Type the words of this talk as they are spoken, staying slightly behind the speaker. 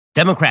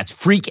Democrats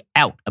freak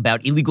out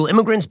about illegal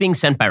immigrants being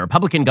sent by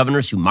Republican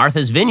governors to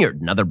Martha's Vineyard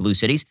and other blue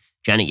cities.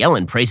 Janet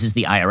Yellen praises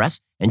the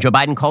IRS, and Joe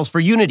Biden calls for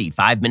unity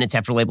 5 minutes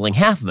after labeling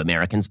half of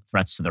Americans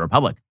threats to the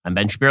Republic. I'm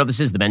Ben Shapiro. This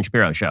is The Ben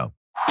Shapiro Show.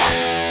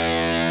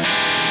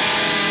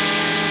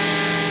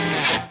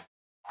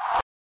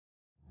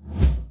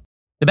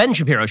 The Ben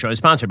Shapiro Show is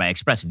sponsored by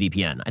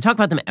ExpressVPN. I talk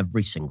about them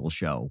every single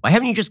show. Why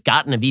haven't you just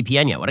gotten a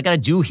VPN yet? What I got to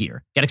do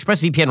here? Get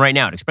ExpressVPN right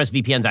now at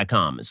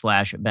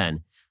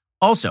expressvpn.com/Ben.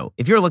 Also,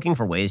 if you're looking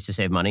for ways to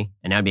save money,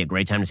 and now would be a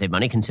great time to save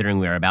money considering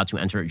we are about to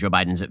enter Joe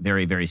Biden's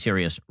very, very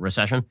serious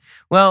recession,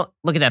 well,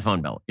 look at that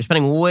phone bill. You're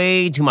spending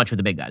way too much with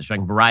the big guys.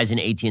 Like Verizon,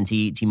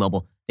 AT&T,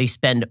 T-Mobile. They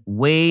spend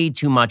way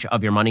too much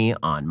of your money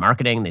on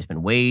marketing. They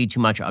spend way too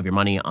much of your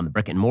money on the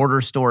brick and mortar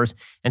stores.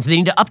 And so they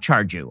need to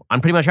upcharge you on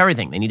pretty much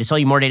everything. They need to sell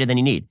you more data than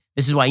you need.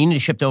 This is why you need to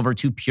shift over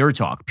to Pure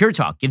Talk. Pure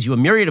Talk gives you a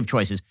myriad of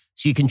choices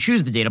so you can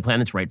choose the data plan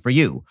that's right for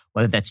you,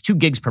 whether that's 2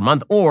 gigs per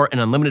month or an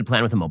unlimited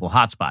plan with a mobile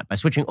hotspot. By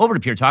switching over to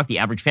Pure Talk, the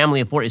average family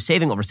of 4 is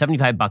saving over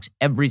 $75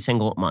 every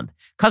single month.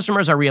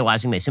 Customers are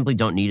realizing they simply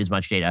don't need as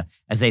much data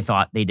as they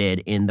thought they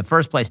did in the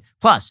first place.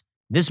 Plus,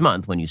 this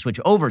month, when you switch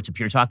over to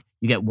Pure Talk,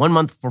 you get 1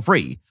 month for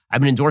free. I've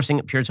been endorsing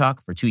Pure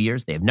Talk for 2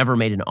 years. They have never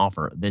made an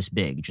offer this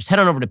big. Just head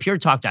on over to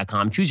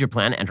puretalk.com, choose your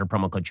plan, enter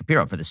promo code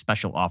Shapiro for this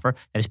special offer.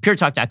 That is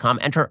puretalk.com,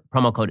 enter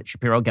promo code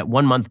Shapiro, get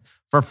 1 month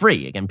for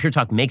free. Again, Pure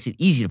Talk makes it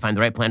easy to find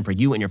the right plan for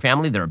you and your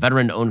family. They're a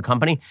veteran-owned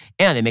company,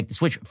 and they make the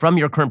switch from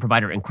your current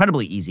provider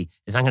incredibly easy.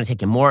 It's not going to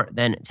take you more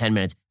than 10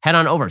 minutes. Head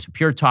on over to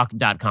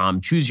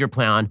puretalk.com, choose your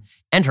plan,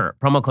 enter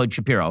promo code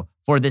Shapiro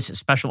for this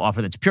special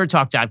offer. That's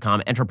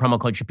puretalk.com, enter promo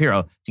code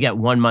Shapiro to get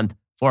 1 month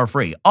for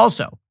free.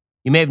 Also,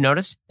 you may have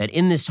noticed that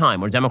in this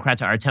time where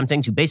Democrats are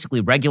attempting to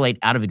basically regulate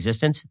out of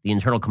existence the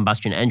internal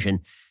combustion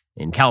engine,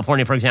 in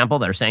California, for example,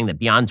 they're saying that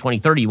beyond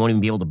 2030, you won't even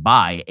be able to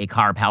buy a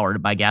car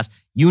powered by gas.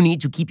 You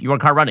need to keep your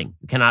car running.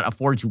 You cannot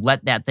afford to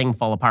let that thing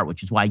fall apart,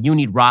 which is why you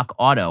need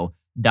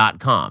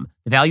rockauto.com.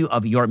 The value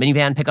of your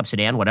minivan, pickup,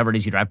 sedan, whatever it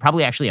is you drive,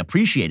 probably actually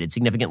appreciated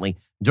significantly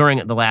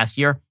during the last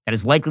year. That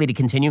is likely to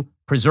continue.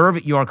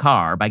 Preserve your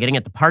car by getting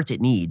it the parts it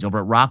needs over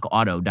at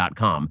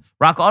rockauto.com.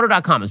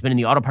 Rockauto.com has been in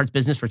the auto parts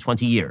business for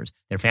 20 years.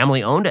 They're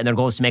family owned, and their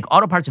goal is to make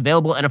auto parts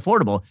available and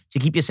affordable to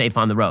keep you safe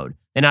on the road.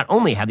 They not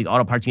only have the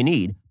auto parts you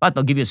need, but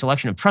they'll give you a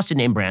selection of trusted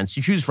name brands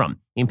to choose from.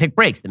 You can pick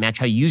brakes that match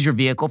how you use your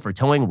vehicle for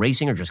towing,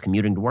 racing, or just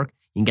commuting to work.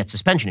 You can get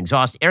suspension,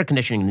 exhaust, air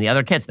conditioning, and the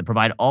other kits that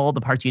provide all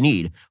the parts you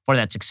need for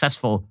that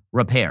successful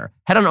repair.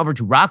 Head on over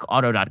to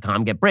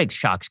rockauto.com. Get brakes,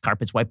 shocks,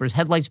 carpets, wipers,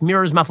 headlights,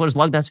 mirrors, mufflers,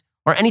 lug nuts,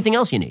 or anything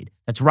else you need.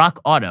 That's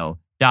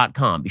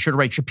rockauto.com. Be sure to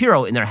write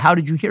Shapiro in their How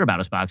Did You Hear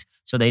About Us box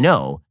so they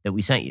know that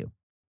we sent you.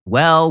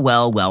 Well,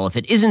 if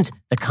it isn't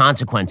the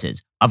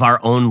consequences of our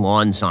own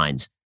lawn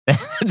signs.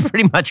 That's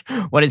pretty much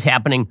what is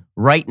happening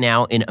right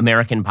now in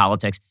American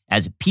politics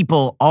as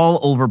people all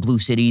over blue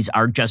cities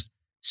are just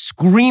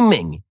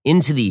screaming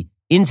into the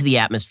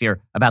atmosphere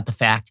about the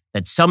fact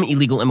that some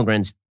illegal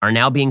immigrants are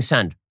now being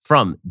sent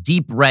from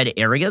deep red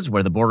areas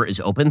where the border is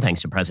open,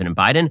 thanks to President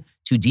Biden,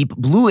 to deep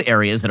blue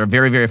areas that are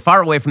very, very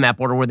far away from that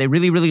border where they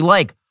really, really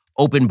like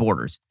open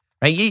borders,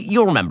 right?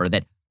 You'll remember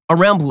that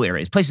around blue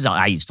areas, places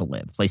I used to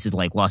live, places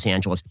like Los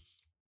Angeles,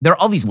 there are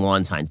all these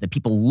lawn signs that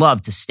people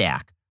love to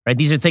stack, right?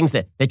 These are things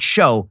that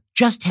show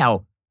just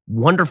how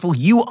wonderful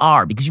you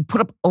are because you put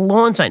up a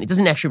lawn sign. It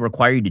doesn't actually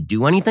require you to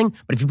do anything,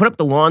 but if you put up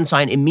the lawn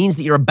sign, it means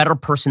that you're a better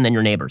person than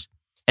your neighbors.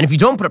 And if you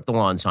don't put up the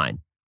lawn sign,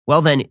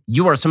 well, then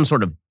you are some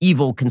sort of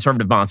evil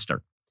conservative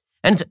monster.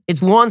 And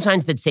it's lawn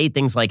signs that say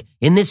things like,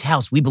 in this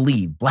house, we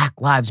believe Black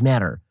Lives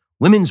Matter.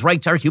 Women's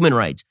rights are human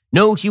rights.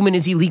 No human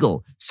is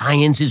illegal.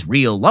 Science is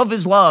real. Love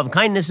is love.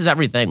 Kindness is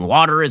everything.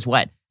 Water is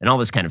wet. And all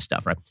this kind of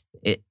stuff, right?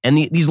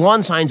 These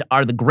lawn signs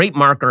are the great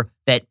marker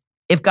that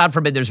if, God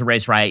forbid, there's a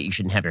race riot, you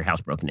shouldn't have your house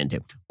broken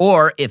into.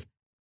 Or if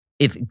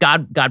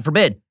God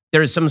forbid,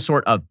 there is some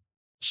sort of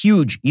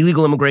huge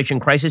illegal immigration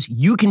crisis,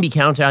 you can be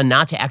counted on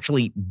not to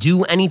actually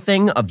do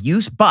anything of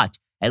use, but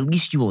at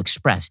least you will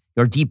express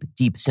your deep,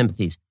 deep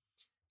sympathies.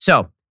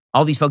 So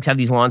all these folks have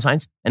these lawn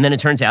signs, and then it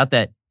turns out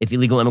that if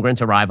illegal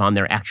immigrants arrive on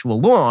their actual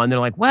lawn, they're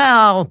like,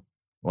 well,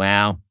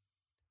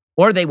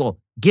 or they will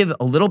give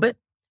a little bit,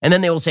 and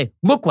then they will say,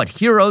 look what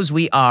heroes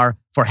we are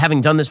for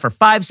having done this for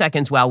 5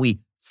 seconds while we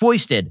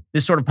foisted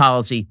this sort of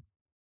policy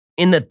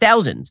in the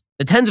thousands,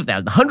 the tens of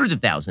thousands, the hundreds of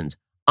thousands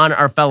on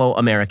our fellow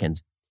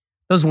Americans.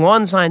 Those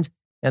lawn signs,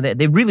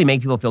 they really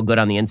make people feel good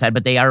on the inside,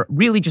 but they are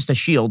really just a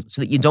shield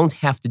so that you don't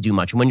have to do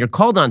much. And when you're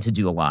called on to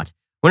do a lot,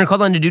 when you're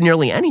called on to do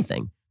nearly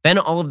anything, then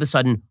all of a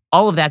sudden,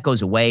 all of that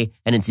goes away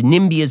and it's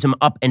NIMBYism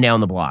up and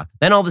down the block.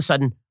 Then all of a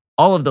sudden,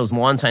 all of those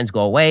lawn signs go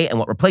away and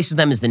what replaces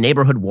them is the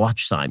neighborhood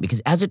watch sign.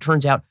 Because as it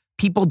turns out,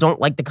 people don't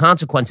like the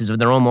consequences of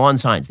their own lawn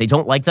signs. They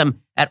don't like them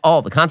at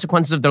all. The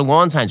consequences of their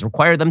lawn signs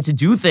require them to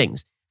do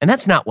things. And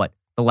that's not what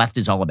the left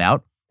is all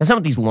about. That's not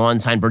what these lawn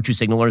sign virtue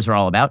signalers are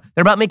all about.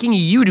 They're about making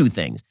you do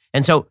things.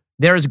 And so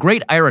there is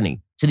great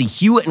irony to the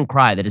hue and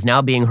cry that is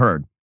now being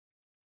heard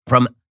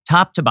from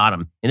top to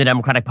bottom in the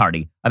Democratic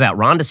Party about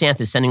Ron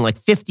DeSantis sending like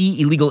 50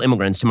 illegal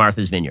immigrants to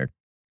Martha's Vineyard.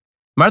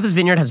 Martha's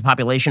Vineyard has a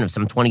population of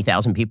some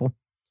 20,000 people.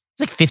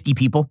 It's like 50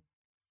 people.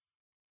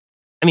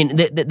 I mean,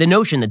 the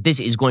notion that this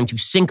is going to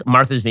sink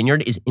Martha's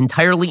Vineyard is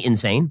entirely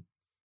insane.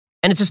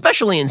 And it's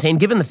especially insane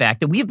given the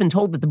fact that we have been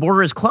told that the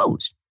border is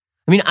closed.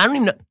 I mean, I don't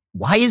even know.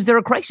 Why is there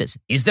a crisis?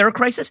 Is there a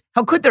crisis?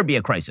 How could there be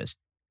a crisis?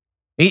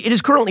 It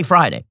is currently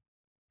Friday.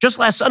 Just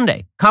last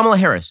Sunday, Kamala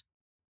Harris,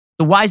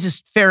 the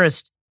wisest,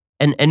 fairest,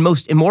 and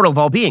most immortal of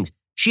all beings,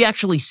 she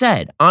actually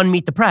said on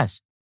Meet the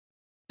Press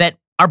that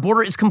our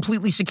border is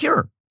completely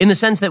secure in the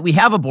sense that we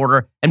have a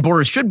border and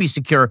borders should be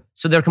secure.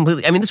 So they're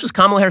completely, I mean, this was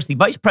Kamala Harris, the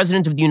vice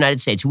president of the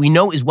United States, who we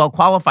know is well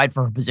qualified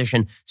for her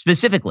position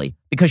specifically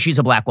because she's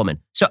a black woman.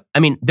 So, I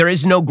mean, there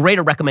is no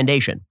greater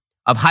recommendation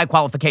of high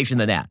qualification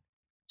than that.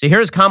 So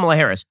here's Kamala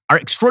Harris, our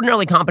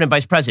extraordinarily competent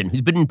vice president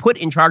who's been put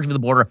in charge of the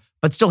border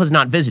but still has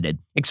not visited,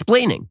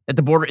 explaining that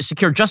the border is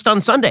secure just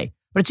on Sunday.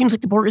 But it seems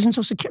like the border isn't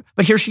so secure.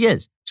 But here she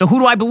is. So who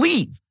do I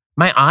believe?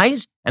 My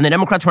eyes and the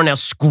Democrats who are now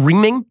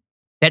screaming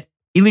that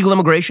illegal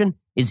immigration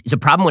is a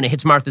problem when it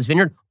hits Martha's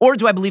Vineyard? Or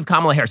do I believe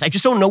Kamala Harris? I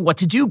just don't know what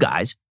to do,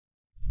 guys.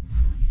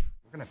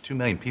 We're going to have 2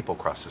 million people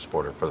cross this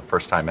border for the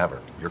first time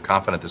ever. You're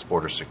confident this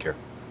border is secure?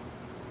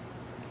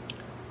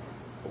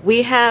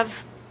 We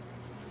have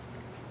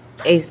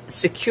a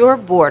secure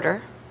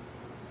border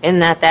in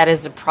that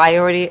is a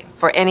priority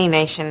for any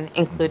nation,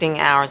 including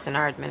ours and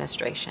our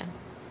administration.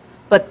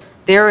 But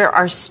there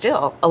are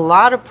still a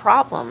lot of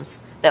problems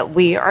that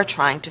we are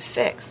trying to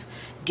fix,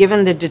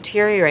 given the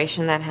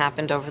deterioration that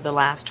happened over the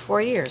last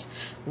 4 years.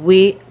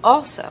 We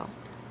also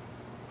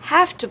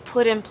have to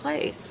put in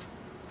place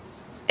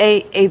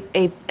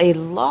a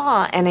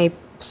law and a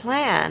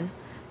plan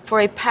for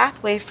a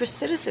pathway for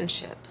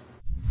citizenship.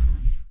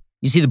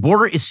 You see, the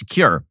border is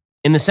secure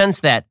in the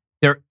sense that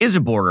there is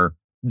a border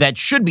that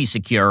should be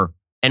secure,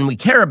 and we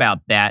care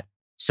about that,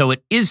 so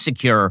it is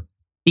secure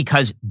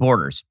because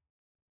borders.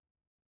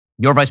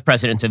 You're vice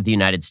president of the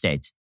United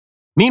States.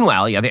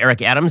 Meanwhile, you have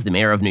Eric Adams, the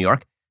mayor of New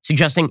York,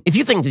 suggesting if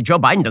you think that Joe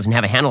Biden doesn't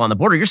have a handle on the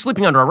border, you're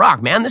sleeping under a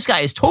rock, man. This guy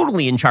is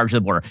totally in charge of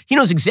the border. He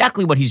knows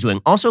exactly what he's doing.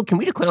 Also, can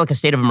we declare like a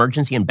state of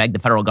emergency and beg the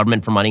federal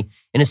government for money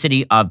in a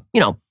city of,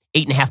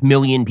 8.5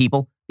 million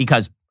people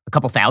because a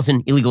couple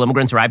thousand illegal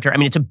immigrants arrived here? I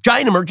mean, it's a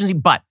giant emergency,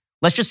 but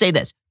let's just say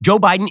this. Joe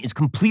Biden is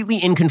completely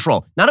in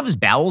control, not of his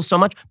bowels so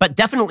much, but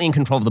definitely in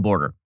control of the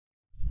border.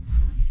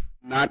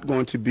 Not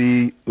going to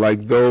be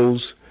like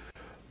those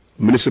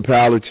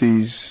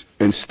municipalities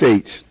and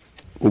states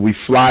where we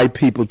fly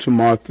people to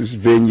Martha's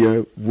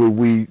Vineyard, where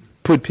we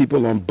put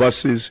people on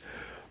buses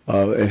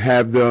and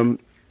have them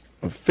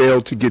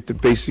fail to get the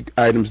basic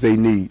items they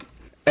need.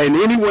 And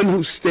anyone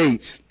who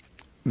states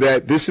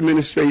that this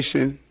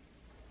administration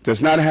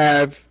does not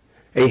have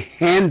a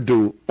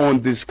handle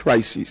on this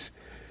crisis,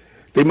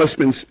 they must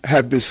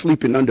have been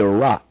sleeping under a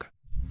rock.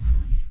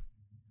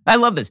 I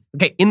love this.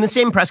 Okay, in the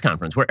same press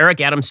conference where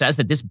Eric Adams says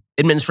that this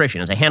administration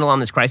has a handle on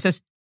this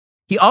crisis,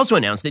 he also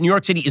announced that New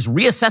York City is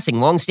reassessing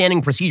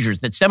longstanding procedures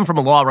that stem from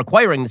a law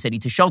requiring the city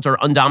to shelter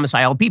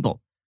undomiciled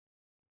people.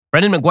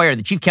 Brendan McGuire,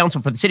 the chief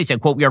counsel for the city,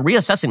 said, quote, "We are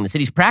reassessing the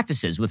city's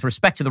practices with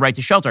respect to the right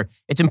to shelter.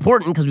 It's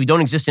important because we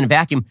don't exist in a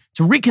vacuum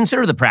to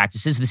reconsider the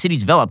practices the city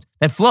developed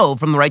that flow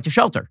from the right to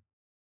shelter."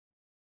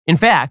 In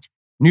fact,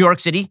 New York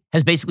City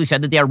has basically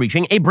said that they are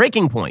reaching a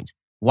breaking point.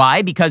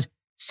 Why? Because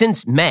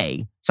since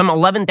May, some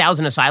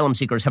 11,000 asylum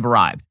seekers have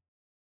arrived.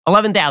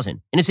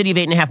 11,000 in a city of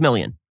 8.5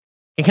 million.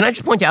 And can I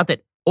just point out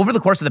that over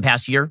the course of the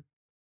past year,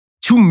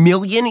 2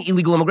 million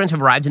illegal immigrants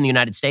have arrived in the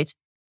United States,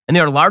 and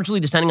they are largely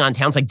descending on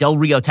towns like Del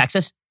Rio,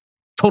 Texas.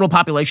 Total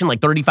population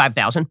like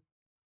 35,000.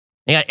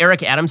 They got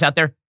Eric Adams out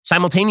there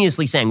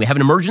simultaneously saying we have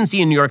an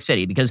emergency in New York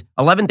City because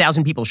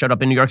 11,000 people showed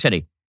up in New York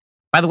City.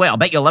 By the way, I'll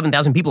bet you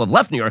 11,000 people have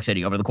left New York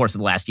City over the course of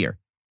the last year.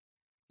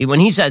 When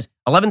he says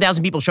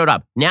 11,000 people showed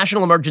up,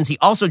 national emergency,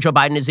 also Joe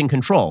Biden is in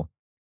control.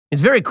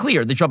 It's very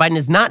clear that Joe Biden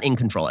is not in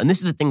control. And this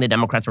is the thing that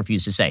Democrats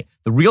refuse to say.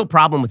 The real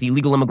problem with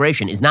illegal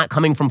immigration is not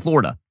coming from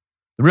Florida.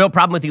 The real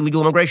problem with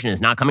illegal immigration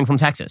is not coming from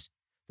Texas.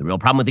 The real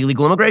problem with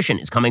illegal immigration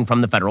is coming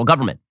from the federal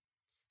government.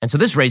 And so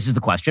this raises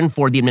the question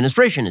for the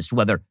administration as to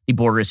whether the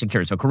border is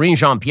secure. So Karine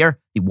Jean-Pierre,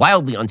 the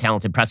wildly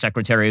untalented press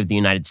secretary of the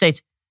United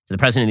States, to the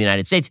president of the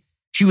United States,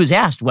 she was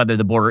asked whether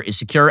the border is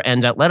secure,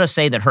 and let us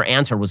say that her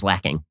answer was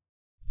lacking.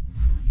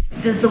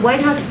 Does the White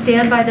House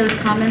stand by those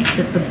comments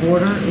that the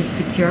border is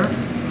secure?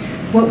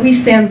 What we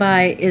stand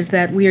by is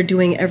that we are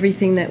doing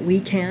everything that we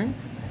can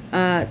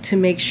to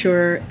make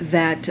sure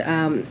that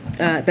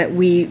that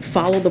we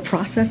follow the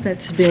process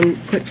that's been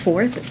put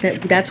forth.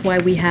 That's why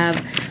we have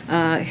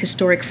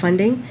historic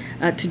funding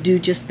to do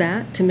just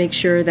that, to make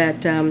sure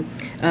that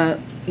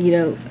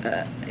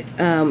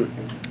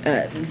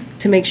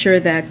to make sure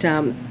that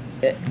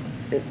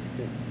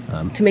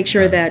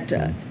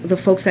the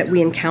folks that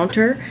we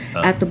encounter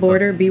at the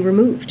border be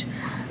removed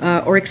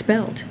or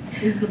expelled.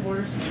 Is the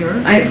border secure?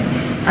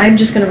 I'm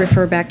just going to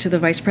refer back to the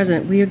vice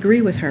president. We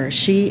agree with her.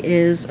 She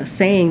is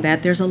saying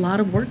that there's a lot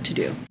of work to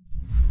do.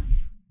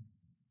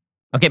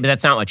 Okay, but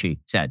that's not what she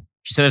said.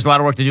 She said there's a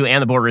lot of work to do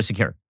and the border is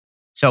secure.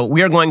 So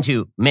we are going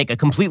to make a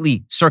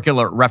completely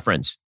circular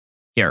reference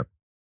here.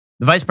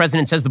 The vice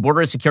president says the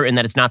border is secure in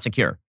that it's not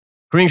secure.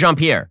 Karine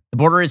Jean-Pierre, the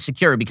border is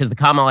secure because the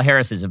Kamala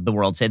Harrises of the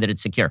world say that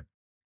it's secure.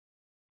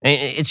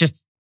 It's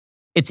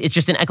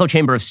just an echo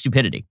chamber of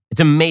stupidity.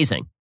 It's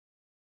amazing.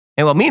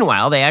 And well,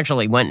 meanwhile, they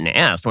actually went and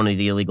asked one of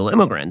the illegal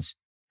immigrants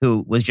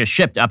who was just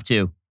shipped up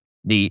to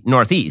the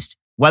Northeast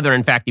whether,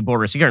 in fact, the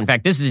border is secure. In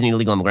fact, this is an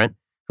illegal immigrant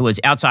who was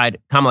outside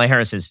Kamala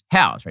Harris's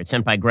house, right,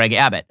 sent by Greg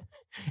Abbott,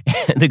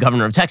 the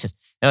governor of Texas.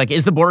 They're like,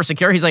 is the border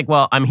secure? He's like,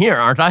 well, I'm here,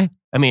 aren't I?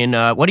 I mean,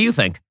 what do you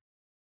think?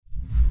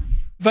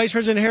 Vice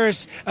President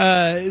Harris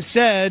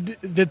said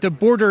that the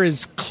border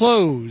is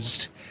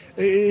closed.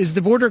 Is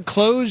the border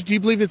closed? Do you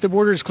believe that the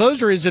border is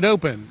closed, or is it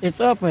open?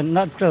 It's open,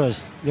 not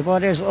closed. The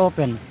border is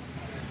open.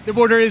 The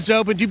border is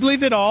open. Do you believe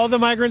that all the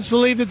migrants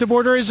believe that the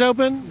border is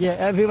open? Yeah,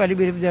 everybody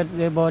believes that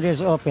the border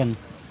is open.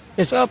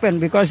 It's open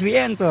because we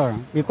enter,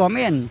 we come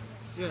in,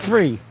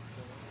 free,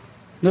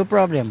 no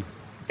problem.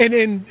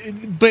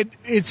 But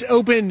it's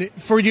open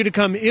for you to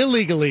come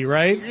illegally,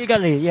 right?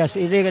 Illegally, yes,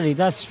 illegally,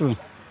 that's true.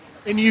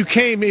 And you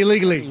came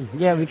illegally?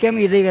 Yeah, we came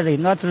illegally,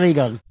 not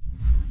legal.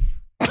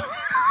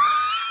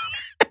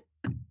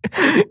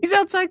 He's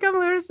outside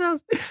Kamala Harris'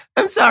 house.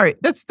 I'm sorry.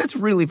 That's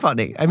really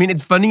funny. I mean,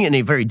 it's funny in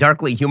a very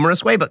darkly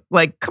humorous way, but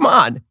like, come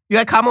on. You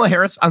got Kamala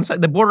Harris on site.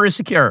 The border is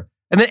secure.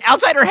 And then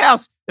outside her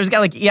house, there's a guy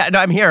like, yeah, no,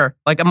 I'm here.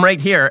 Like, I'm right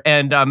here.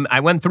 And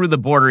I went through the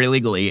border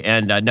illegally.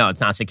 And no,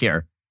 it's not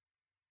secure.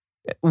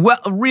 Well,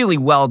 really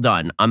well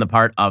done on the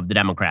part of the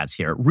Democrats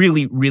here.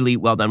 Really, really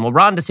well done. Well,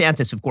 Ron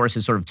DeSantis, of course,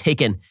 has sort of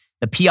taken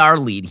the PR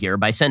lead here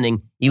by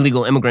sending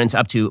illegal immigrants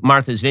up to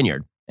Martha's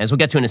Vineyard. As we'll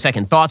get to in a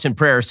second, thoughts and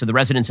prayers to the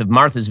residents of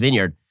Martha's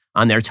Vineyard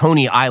on their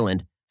Tony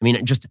Island. I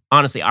mean, just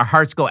honestly, our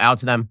hearts go out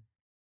to them.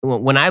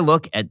 When I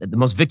look at the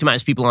most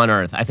victimized people on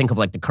earth, I think of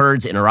like the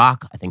Kurds in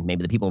Iraq. I think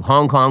maybe the people of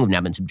Hong Kong who've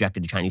now been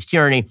subjected to Chinese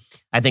tyranny.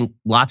 I think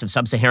lots of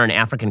sub-Saharan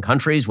African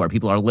countries where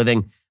people are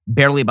living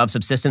barely above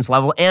subsistence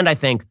level. And I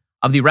think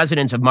of the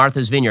residents of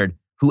Martha's Vineyard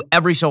who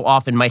every so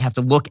often might have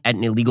to look at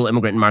an illegal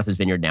immigrant in Martha's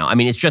Vineyard now. I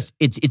mean,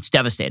 it's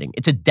devastating.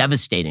 It's a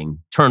devastating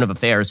turn of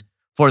affairs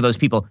for those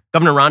people.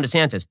 Governor Ron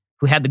DeSantis,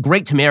 who had the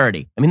great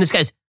temerity. I mean, this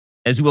guy's,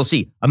 as we will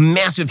see, a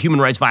massive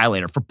human rights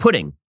violator for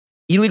putting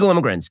illegal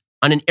immigrants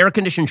on an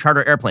air-conditioned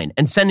charter airplane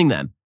and sending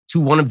them to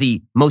one of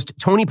the most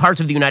Tony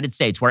parts of the United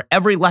States where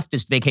every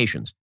leftist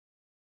vacations.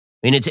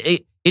 I mean,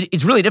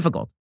 it's really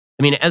difficult.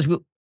 I mean,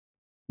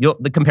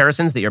 the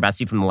comparisons that you're about to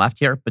see from the left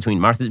here between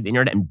Martha's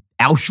Vineyard and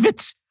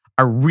Auschwitz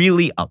are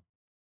really a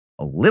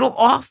little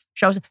off,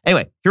 shall I say.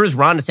 Anyway, here is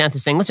Ron DeSantis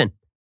saying, listen,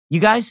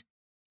 you guys,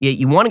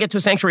 you want to get to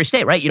a sanctuary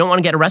state, right? You don't want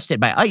to get arrested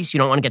by ICE. You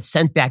don't want to get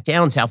sent back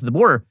down south of the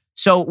border.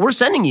 So we're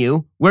sending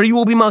you where you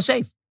will be most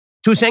safe,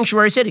 to a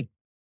sanctuary city.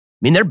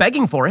 I mean, they're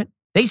begging for it.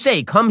 They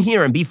say, come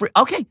here and be free.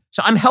 Okay,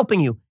 so I'm helping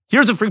you.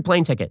 Here's a free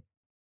plane ticket.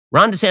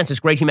 Ron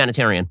DeSantis, great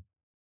humanitarian.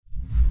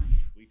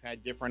 We've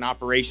had different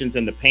operations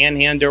in the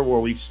Panhandle where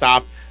we've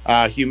stopped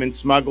human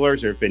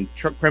smugglers. There have been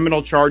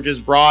criminal charges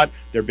brought.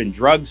 There have been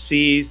drugs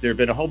seized. There have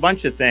been a whole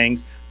bunch of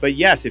things. But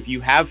yes, if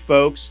you have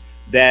folks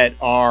that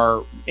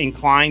are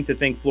inclined to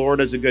think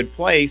Florida is a good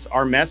place,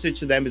 our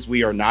message to them is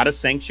we are not a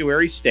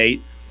sanctuary state.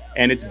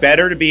 And it's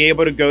better to be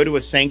able to go to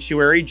a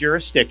sanctuary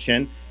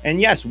jurisdiction.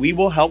 And yes, we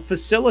will help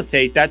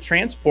facilitate that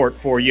transport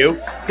for you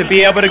to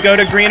be able to go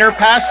to greener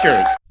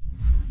pastures.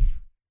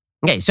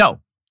 Okay, so,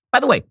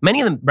 by the way,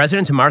 many of the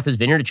residents of Martha's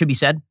Vineyard, it should be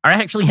said, are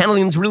actually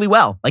handling this really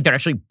well. Like, they're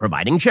actually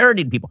providing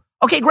charity to people.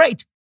 Okay,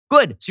 great.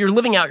 Good. So you're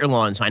living out your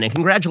law and sign, and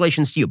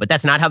congratulations to you. But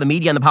that's not how the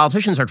media and the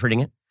politicians are treating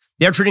it.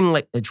 They're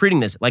treating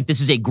this like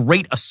this is a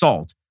great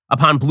assault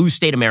upon blue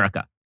state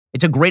America.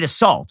 It's a great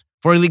assault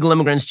for illegal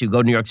immigrants to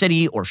go to New York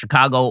City or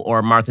Chicago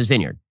or Martha's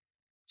Vineyard.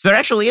 So there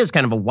actually is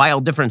kind of a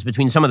wild difference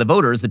between some of the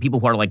voters, the people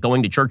who are like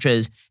going to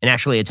churches and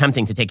actually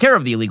attempting to take care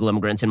of the illegal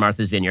immigrants in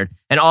Martha's Vineyard,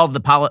 and all of the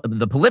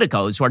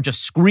politicos who are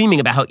just screaming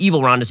about how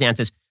evil Ron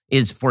DeSantis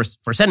is for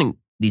sending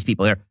these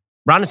people here.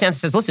 Ron DeSantis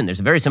says, listen,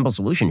 there's a very simple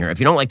solution here. If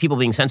you don't like people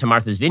being sent to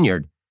Martha's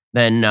Vineyard,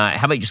 then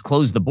how about you just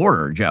close the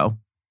border, Joe?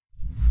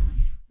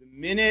 The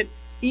minute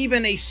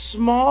even a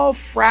small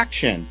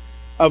fraction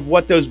of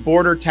what those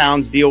border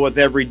towns deal with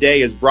every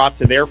day is brought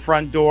to their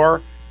front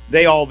door,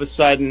 they all of a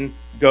sudden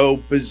go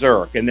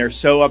berserk, and they're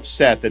so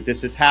upset that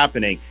this is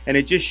happening. And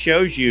it just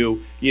shows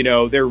you,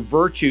 their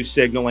virtue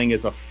signaling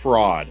is a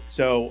fraud.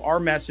 So our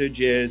message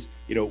is,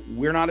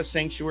 we're not a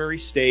sanctuary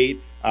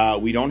state.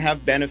 We don't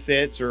have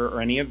benefits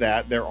or any of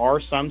that. There are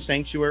some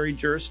sanctuary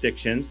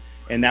jurisdictions,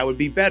 and that would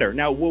be better.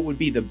 Now, what would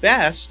be the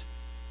best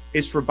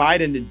is for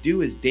Biden to do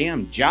his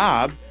damn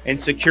job and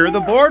secure the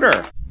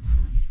border.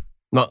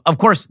 Well, of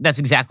course, that's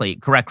exactly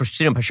correct.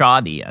 Christina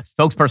Pashaw, the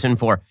spokesperson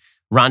for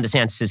Ron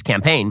DeSantis'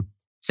 campaign,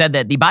 said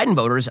that the Biden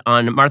voters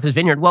on Martha's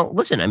Vineyard, well,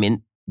 listen, I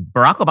mean,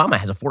 Barack Obama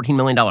has a $14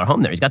 million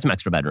home there. He's got some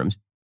extra bedrooms.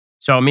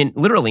 So, I mean,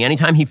 literally,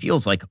 anytime he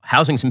feels like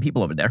housing some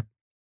people over there,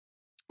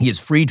 he is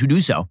free to do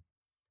so.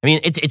 I mean,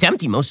 it's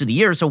empty most of the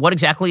year, so what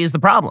exactly is the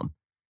problem?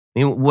 I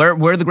mean, where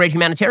are the great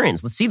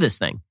humanitarians? Let's see this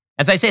thing.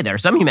 As I say, there are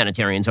some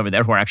humanitarians over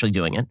there who are actually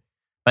doing it,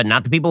 but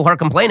not the people who are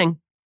complaining.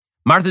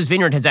 Martha's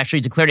Vineyard has actually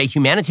declared a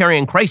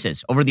humanitarian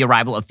crisis over the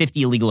arrival of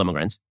 50 illegal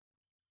immigrants.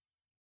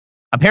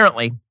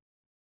 Apparently,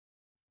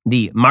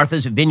 the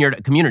Martha's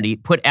Vineyard community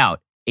put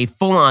out a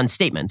full-on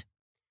statement.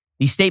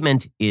 The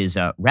statement is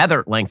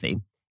rather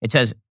lengthy. It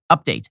says,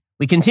 update.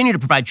 We continue to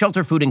provide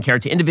shelter, food, and care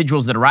to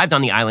individuals that arrived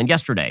on the island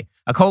yesterday.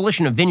 A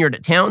coalition of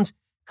vineyard towns,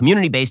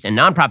 community-based, and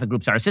nonprofit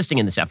groups are assisting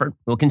in this effort.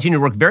 We'll continue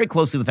to work very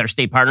closely with our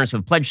state partners who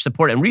have pledged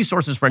support and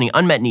resources for any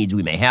unmet needs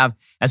we may have.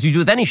 As we do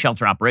with any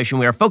shelter operation,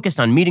 we are focused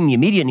on meeting the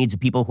immediate needs of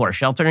people who are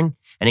sheltering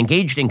and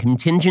engaged in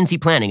contingency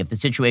planning if the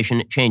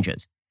situation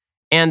changes.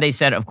 And they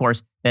said, of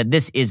course, that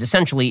this is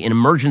essentially an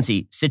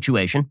emergency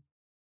situation.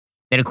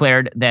 They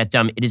declared that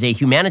it is a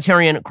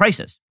humanitarian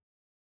crisis.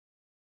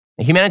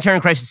 A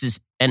humanitarian crisis is,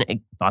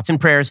 and thoughts and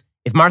prayers.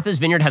 If Martha's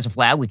Vineyard has a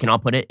flag, we can all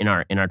put it in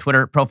our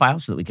Twitter profile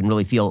so that we can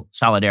really feel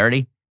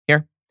solidarity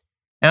here.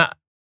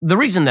 The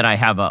reason that I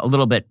have a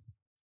little bit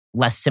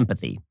less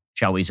sympathy,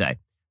 shall we say,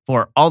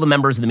 for all the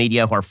members of the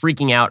media who are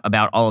freaking out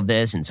about all of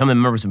this, and some of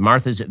the members of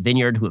Martha's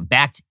Vineyard who have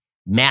backed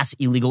mass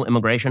illegal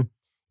immigration,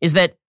 is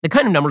that the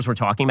kind of numbers we're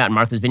talking about in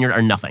Martha's Vineyard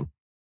are nothing.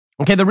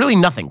 Okay, they're really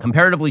nothing,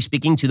 comparatively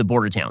speaking, to the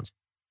border towns.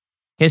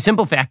 Okay, the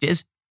simple fact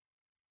is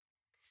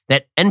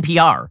that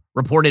NPR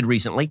reported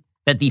recently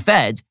that the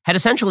feds had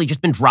essentially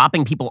just been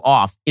dropping people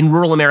off in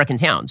rural American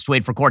towns to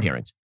wait for court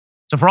hearings.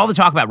 So for all the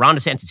talk about Ron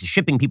DeSantis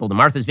shipping people to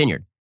Martha's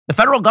Vineyard, the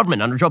federal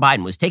government under Joe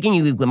Biden was taking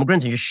illegal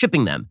immigrants and just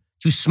shipping them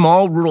to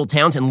small rural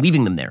towns and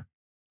leaving them there.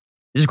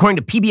 This is according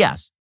to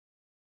PBS,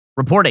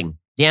 reporting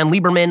Dan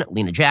Lieberman,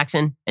 Lena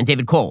Jackson, and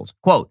David Coles.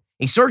 Quote,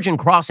 a surge in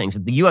crossings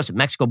at the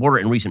U.S.-Mexico border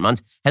in recent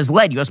months has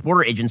led U.S.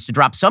 border agents to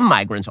drop some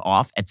migrants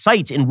off at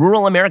sites in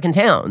rural American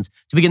towns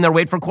to begin their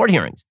wait for court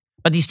hearings.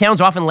 But these towns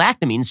often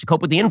lack the means to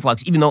cope with the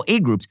influx, even though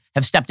aid groups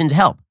have stepped in to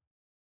help.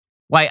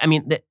 Why? I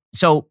mean,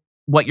 so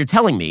what you're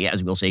telling me,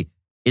 as we'll see,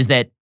 is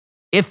that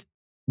if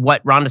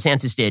what Ron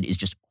DeSantis did is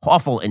just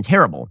awful and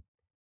terrible,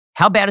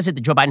 how bad is it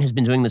that Joe Biden has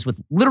been doing this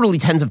with literally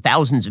tens of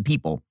thousands of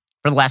people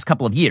for the last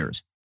couple of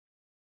years?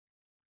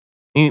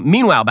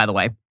 Meanwhile, by the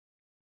way,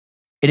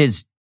 it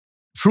is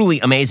truly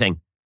amazing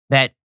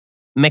that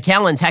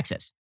McAllen,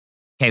 Texas,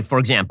 okay, for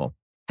example,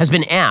 has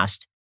been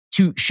asked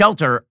to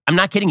shelter, I'm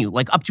not kidding you,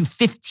 like up to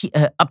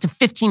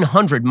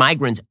 1,500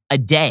 migrants a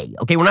day.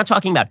 Okay, we're not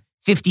talking about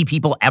 50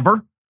 people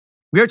ever.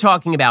 We're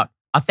talking about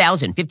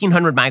 1,000,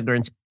 1,500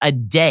 migrants a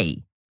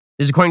day.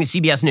 This is according to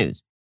CBS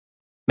News.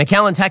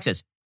 McAllen,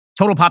 Texas,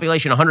 total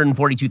population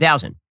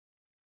 142,000,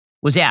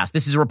 was asked.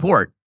 This is a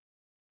report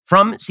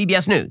from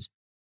CBS News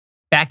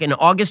back in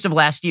August of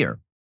last year.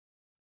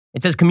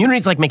 It says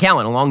communities like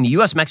McAllen along the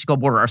U.S.-Mexico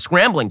border are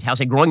scrambling to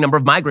house a growing number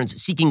of migrants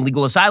seeking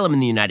legal asylum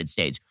in the United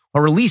States who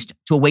are released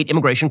to await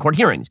immigration court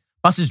hearings.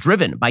 Buses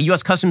driven by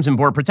U.S. Customs and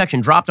Border Protection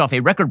dropped off a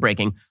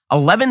record-breaking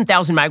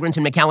 11,000 migrants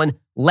in McAllen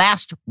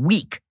last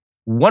week.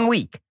 1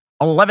 week,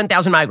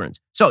 11,000 migrants.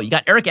 So you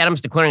got Eric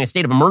Adams declaring a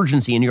state of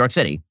emergency in New York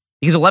City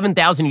because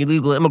 11,000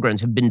 illegal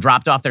immigrants have been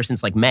dropped off there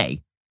since like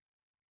May.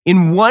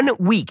 In 1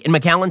 week in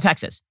McAllen,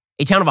 Texas,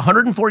 a town of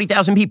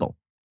 140,000 people,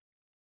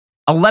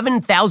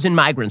 11,000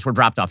 migrants were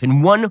dropped off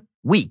in 1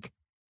 week.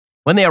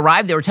 When they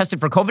arrived, they were tested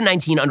for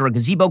COVID-19 under a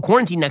gazebo,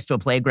 quarantined next to a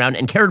playground,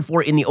 and cared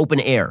for in the open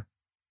air.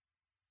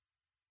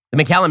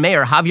 The McAllen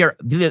mayor, Javier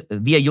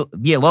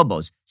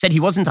Villalobos, said he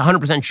wasn't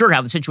 100% sure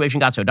how the situation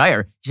got so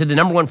dire. He said the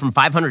number went from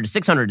 500 to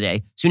 600 a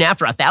day, soon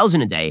after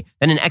 1,000 a day,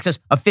 then in excess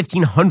of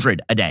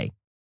 1,500 a day.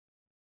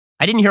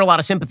 I didn't hear a lot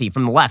of sympathy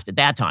from the left at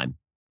that time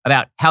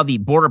about how the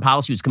border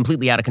policy was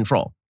completely out of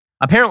control.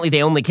 Apparently,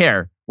 they only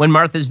care when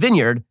Martha's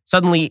Vineyard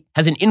suddenly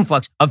has an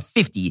influx of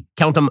 50,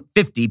 count them,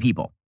 50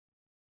 people.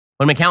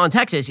 When McAllen,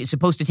 Texas is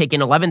supposed to take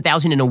in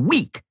 11,000 in a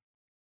week,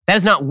 that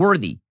is not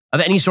worthy of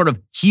any sort of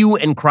hue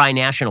and cry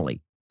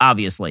nationally,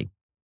 obviously.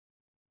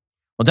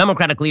 Well,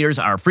 Democratic leaders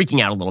are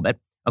freaking out a little bit.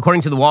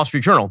 According to the Wall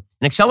Street Journal,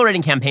 an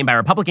accelerating campaign by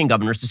Republican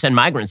governors to send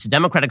migrants to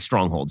Democratic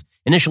strongholds,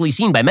 initially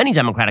seen by many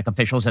Democratic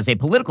officials as a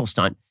political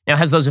stunt, now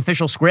has those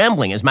officials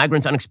scrambling as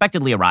migrants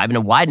unexpectedly arrive in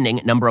a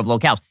widening number of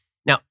locales.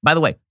 Now, by the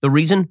way, the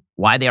reason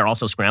why they are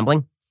also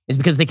scrambling is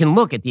because they can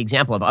look at the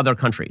example of other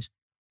countries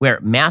where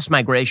mass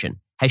migration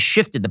has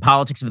shifted the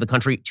politics of the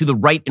country to the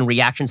right in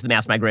reaction to the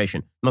mass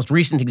migration. The most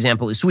recent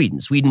example is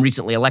Sweden. Sweden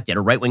recently elected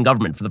a right-wing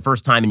government for the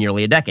first time in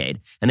nearly a decade,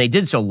 and they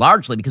did so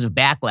largely because of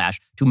backlash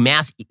to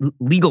mass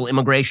legal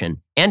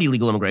immigration and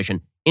illegal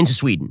immigration into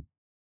Sweden.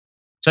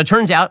 So it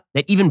turns out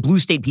that even blue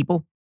state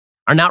people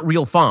are not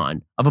real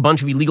fond of a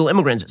bunch of illegal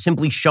immigrants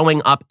simply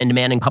showing up and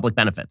demanding public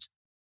benefits.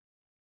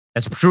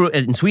 That's true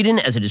in Sweden,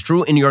 as it is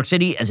true in New York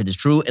City, as it is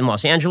true in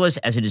Los Angeles,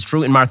 as it is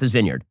true in Martha's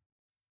Vineyard.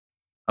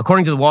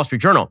 According to the Wall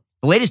Street Journal,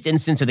 the latest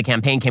instance of the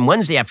campaign came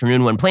Wednesday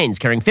afternoon when planes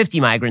carrying 50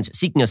 migrants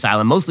seeking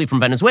asylum, mostly from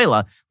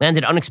Venezuela,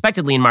 landed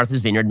unexpectedly in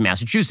Martha's Vineyard in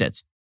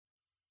Massachusetts.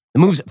 The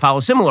moves follow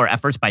similar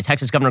efforts by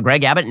Texas Governor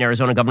Greg Abbott and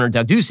Arizona Governor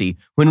Doug Ducey,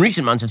 who in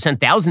recent months have sent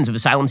thousands of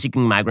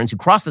asylum-seeking migrants who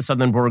cross the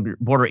southern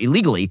border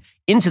illegally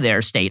into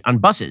their state on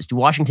buses to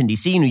Washington,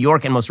 D.C., New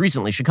York, and most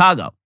recently,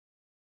 Chicago.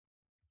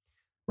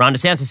 Ron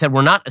DeSantis said, we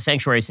are not a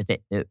sanctuary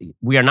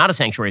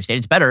state.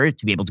 It's better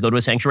to be able to go to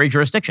a sanctuary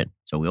jurisdiction,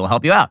 so we will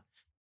help you out.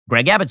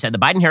 Greg Abbott said the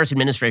Biden-Harris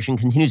administration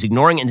continues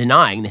ignoring and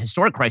denying the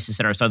historic crisis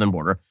at our southern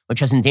border, which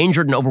has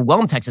endangered and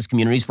overwhelmed Texas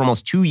communities for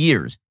almost 2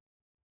 years.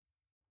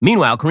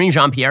 Meanwhile, Karine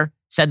Jean-Pierre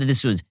said that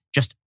this was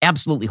just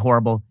absolutely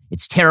horrible.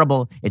 It's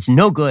terrible. It's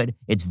no good.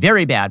 It's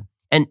very bad.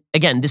 And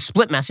again, this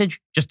split message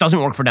just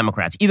doesn't work for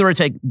Democrats. Either it's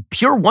a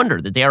pure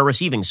wonder that they are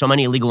receiving so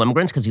many illegal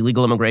immigrants because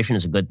illegal immigration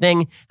is a good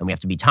thing and we have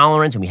to be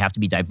tolerant and we have to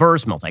be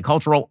diverse,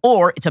 multicultural,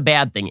 or it's a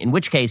bad thing, in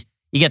which case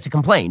you get to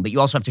complain, but you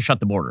also have to shut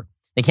the border.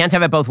 They can't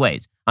have it both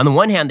ways. On the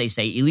one hand, they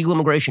say illegal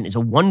immigration is a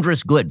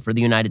wondrous good for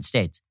the United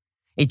States.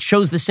 It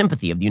shows the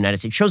sympathy of the United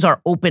States. It shows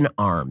our open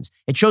arms.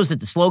 It shows that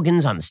the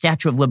slogans on the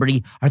Statue of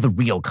Liberty are the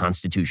real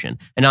Constitution.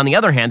 And on the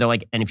other hand, they're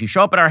like, and if you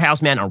show up at our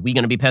house, man, are we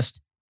going to be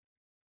pissed?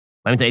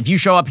 Let me tell you, if you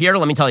show up here,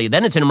 let me tell you,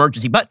 then it's an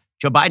emergency. But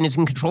Joe Biden is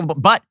in control.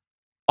 But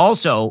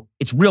also,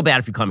 it's real bad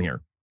if you come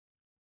here.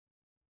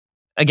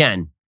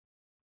 Again,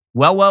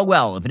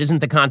 well, if it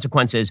isn't the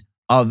consequences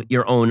of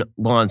your own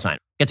lawn sign.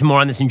 Get to more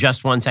on this in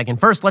just 1 second.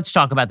 First, let's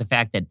talk about the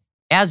fact that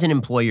as an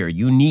employer,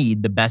 you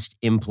need the best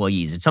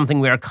employees. It's something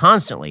we are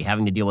constantly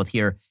having to deal with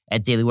here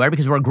at Daily Wire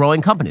because we're a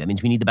growing company. That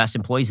means we need the best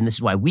employees, and this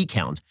is why we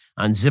count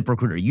on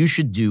ZipRecruiter. You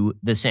should do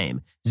the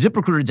same.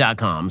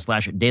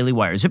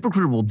 ZipRecruiter.com/dailywire.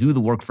 ZipRecruiter will do the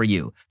work for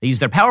you. They use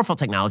their powerful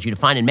technology to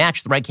find and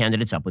match the right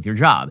candidates up with your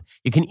job.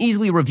 You can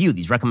easily review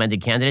these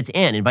recommended candidates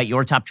and invite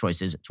your top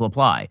choices to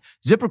apply.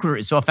 ZipRecruiter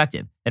is so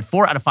effective that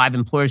 4 out of 5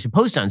 employers who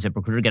post on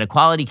ZipRecruiter get a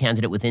quality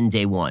candidate within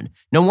day 1.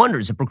 No wonder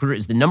ZipRecruiter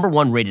is the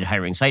 #1 rated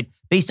hiring site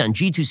based on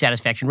G2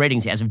 satisfaction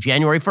ratings as of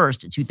January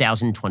 1st,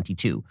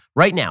 2022.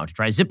 Right now, to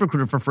try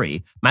ZipRecruiter for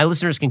free, my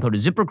listeners can go to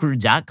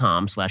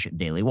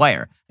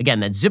ZipRecruiter.com/dailywire. Again,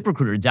 that's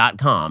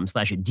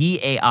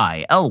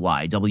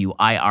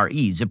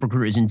ZipRecruiter.com/DAILYWIRE.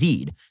 ZipRecruiter is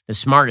indeed the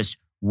smartest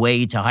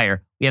way to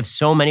hire. We have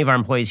so many of our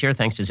employees here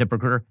thanks to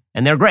ZipRecruiter,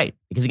 and they're great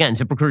because, again,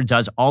 ZipRecruiter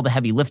does all the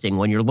heavy lifting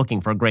when you're looking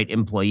for a great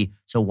employee.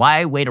 So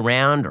why wait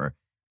around or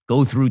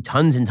go through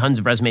tons and tons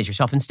of resumes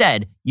yourself?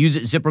 Instead, use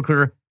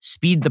ZipRecruiter,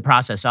 speed the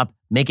process up,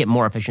 make it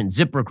more efficient.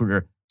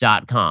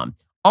 ZipRecruiter.com.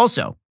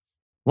 Also,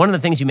 one of the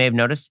things you may have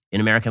noticed in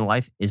American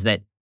life is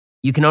that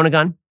you can own a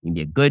gun. You can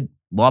be a good,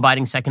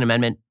 law-abiding Second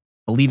Amendment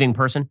believing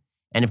person.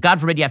 And if, God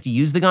forbid, you have to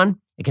use the gun,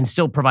 it can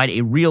still provide a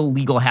real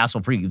legal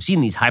hassle for you. You've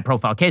seen these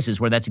high-profile cases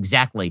where that's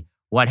exactly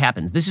what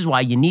happens. This is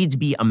why you need to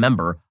be a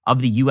member of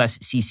the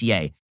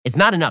USCCA. It's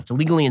not enough to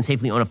legally and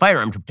safely own a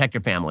firearm to protect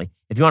your family.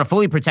 If you want to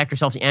fully protect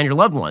yourselves and your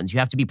loved ones, you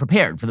have to be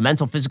prepared for the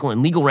mental, physical,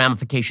 and legal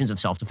ramifications of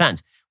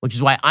self-defense, which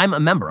is why I'm a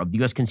member of the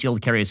U.S.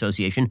 Concealed Carry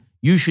Association.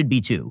 You should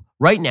be too.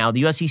 Right now,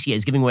 the USCCA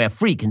is giving away a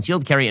free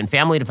concealed carry and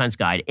family defense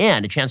guide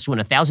and a chance to win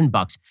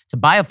 $1,000 to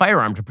buy a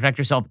firearm to protect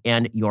yourself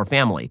and your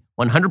family.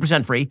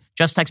 100% free.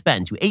 Just text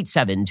BEN to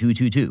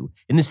 87222.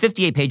 In this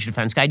 58-page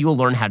defense guide, you will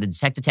learn how to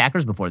detect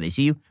attackers before they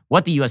see you,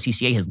 what the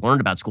USCCA has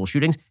learned about school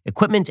shootings,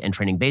 equipment and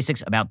training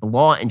basics about the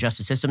law and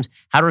justice systems,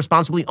 how to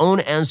responsibly own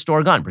and store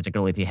a gun,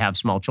 particularly if you have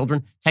small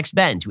children. Text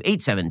BEN to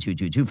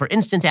 87222 for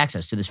instant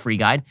access to this free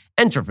guide.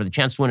 Enter for the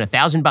chance to win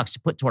 $1,000 to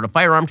put toward a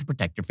firearm to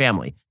protect your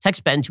family.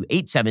 Text BEN to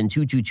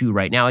 87222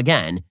 right now.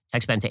 Again,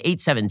 text BEN to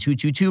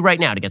 87222 right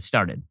now to get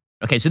started.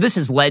 Okay, so this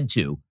has led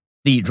to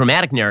the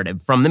dramatic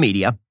narrative from the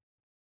media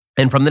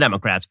and from the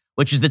Democrats,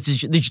 which is that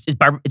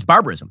it's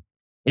barbarism.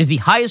 It is the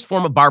highest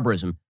form of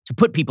barbarism to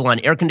put people on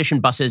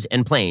air-conditioned buses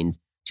and planes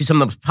to some of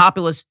the most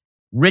populous,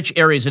 rich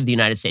areas of the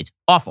United States.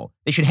 Awful.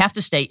 They should have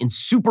to stay in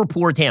super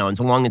poor towns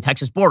along the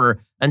Texas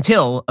border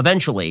until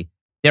eventually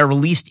they're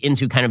released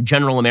into kind of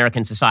general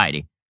American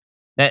society.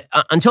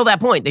 Until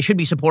that point, they should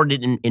be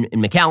supported in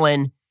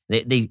McAllen.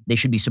 They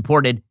should be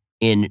supported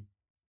in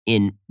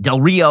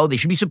Del Rio. They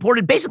should be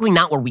supported basically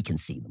not where we can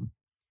see them.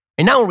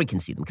 And not where we can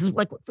see them. Because if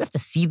we have to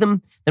see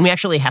them, then we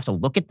actually have to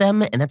look at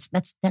them. And that's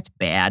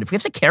bad. If we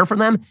have to care for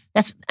them,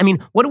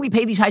 what do we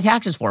pay these high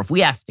taxes for if we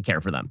have to care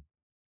for them?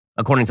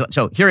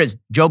 So here is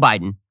Joe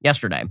Biden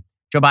yesterday.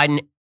 Joe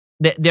Biden,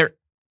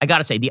 I got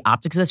to say, the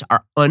optics of this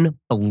are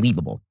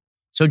unbelievable.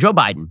 So Joe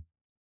Biden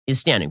is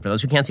standing, for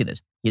those who can't see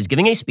this, he is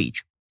giving a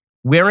speech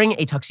wearing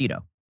a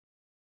tuxedo.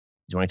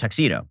 He's wearing a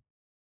tuxedo,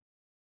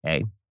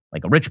 okay,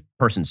 like a rich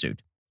person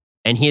suit.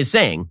 And he is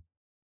saying,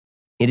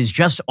 it is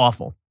just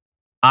awful.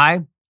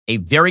 I, a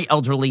very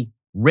elderly,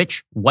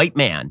 rich, white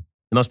man,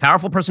 the most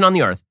powerful person on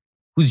the earth,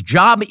 whose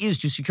job is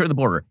to secure the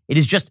border, it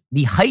is just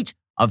the height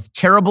of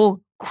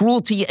terrible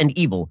cruelty and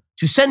evil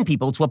to send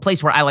people to a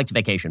place where I like to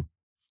vacation.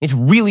 It's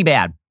really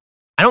bad.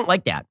 I don't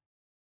like that.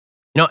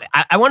 You know,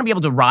 I want to be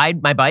able to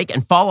ride my bike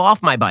and fall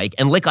off my bike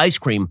and lick ice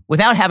cream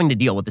without having to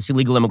deal with this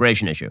illegal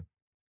immigration issue.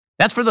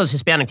 That's for those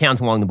Hispanic towns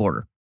along the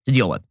border to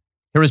deal with.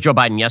 Here was Joe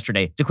Biden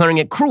yesterday declaring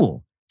it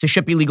cruel to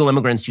ship illegal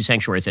immigrants to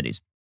sanctuary cities.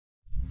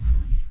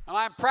 And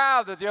I'm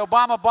proud that the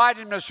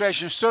Obama-Biden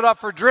administration stood up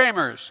for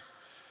dreamers.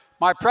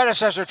 My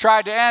predecessor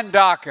tried to end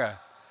DACA,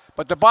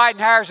 but the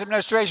Biden-Harris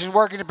administration is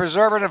working to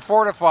preserve it and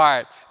fortify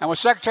it. And with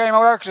Secretary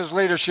Mayorkas'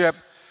 leadership,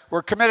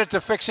 we're committed to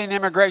fixing the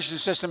immigration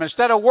system.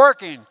 Instead of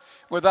working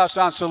with us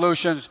on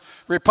solutions,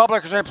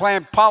 Republicans are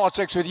playing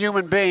politics with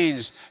human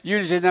beings,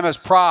 using them as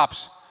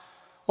props.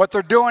 What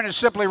they're doing is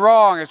simply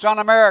wrong. It's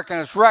un-American.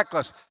 It's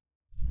reckless.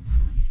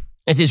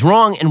 It is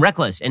wrong and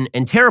reckless and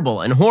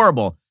terrible and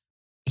horrible.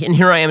 And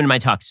here I am in my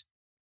tux.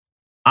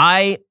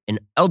 I, an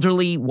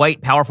elderly,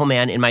 white, powerful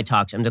man in my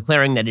tux, am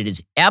declaring that it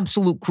is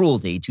absolute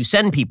cruelty to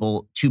send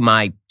people to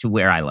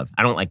where I live.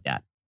 I don't like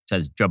that,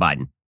 says Joe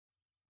Biden.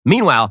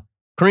 Meanwhile,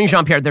 Karine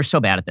Jean-Pierre, they're so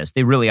bad at this.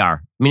 They really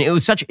are. I mean,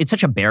 it's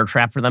such a bear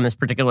trap for them, this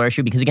particular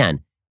issue, because again,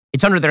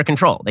 it's under their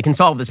control. They can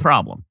solve this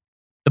problem.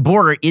 The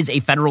border is a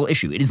federal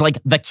issue. It is like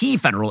the key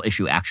federal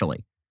issue,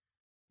 actually.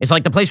 It's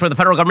like the place where the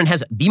federal government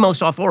has the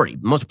most authority,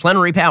 the most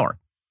plenary power.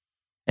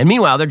 And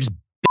meanwhile, they're just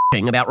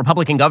bitching about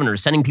Republican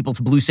governors sending people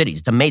to blue cities.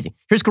 It's amazing.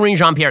 Here's Karine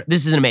Jean-Pierre.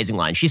 This is an amazing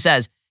line. She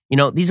says,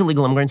 these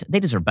illegal immigrants, they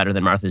deserve better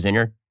than Martha's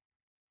Vineyard.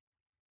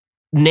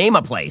 Name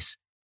a place.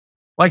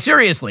 Like,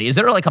 seriously, is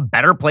there like a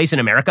better place in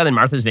America than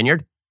Martha's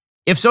Vineyard?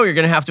 If so, you're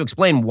going to have to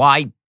explain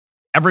why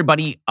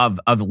everybody of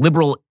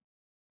liberal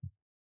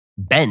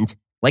bent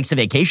likes to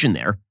vacation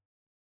there.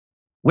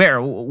 Where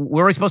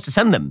are we supposed to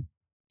send them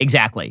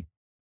exactly?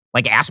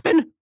 Like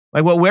Aspen?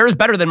 Like, well, where is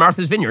better than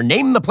Martha's Vineyard?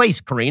 Name the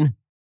place, Karine.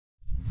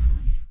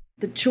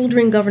 The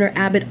children Governor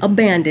Abbott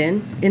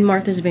abandoned in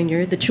Martha's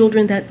Vineyard, the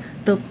children that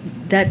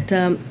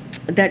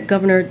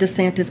Governor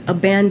DeSantis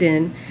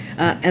abandoned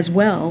as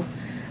well,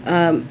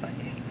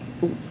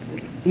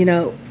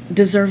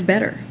 deserve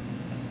better.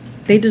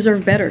 They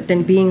deserve better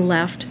than being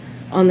left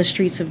on the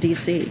streets of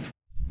D.C.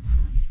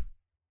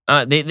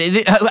 I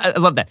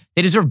love that.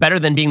 They deserve better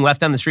than being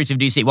left on the streets of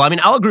D.C. Well, I mean,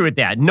 I'll agree with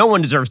that. No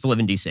one deserves to live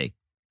in D.C.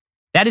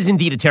 That is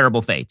indeed a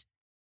terrible fate.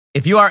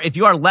 If you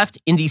are left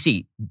in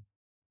D.C.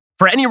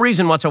 for any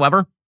reason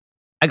whatsoever,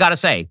 I got to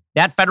say,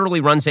 that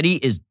federally run city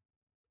is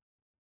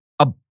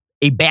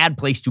a bad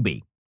place to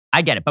be.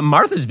 I get it. But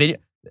Martha's Vineyard,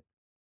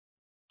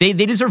 they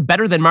deserve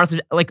better than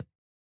Martha's. Like,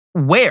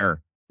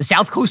 where? The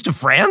south coast of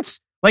France?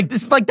 Like,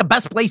 this is like the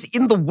best place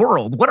in the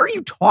world. What are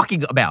you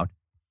talking about?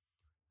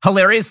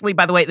 Hilariously,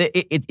 by the way,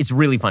 it's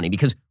really funny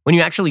because when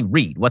you actually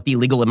read what the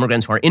illegal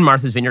immigrants who are in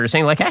Martha's Vineyard are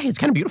saying, like, hey, it's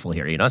kind of beautiful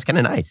here. It's kind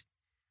of nice.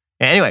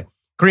 Anyway,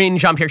 Karine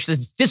Jean-Pierre says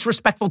it's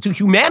disrespectful to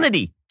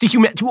humanity,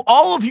 to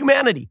all of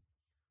humanity.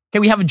 Okay,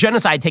 we have a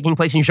genocide taking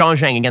place in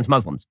Xinjiang against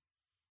Muslims.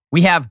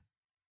 We have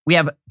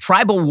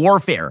tribal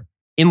warfare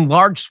in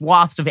large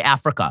swaths of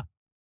Africa.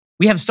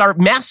 We have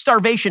mass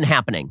starvation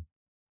happening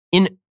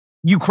in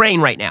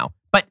Ukraine right now.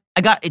 But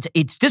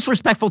it's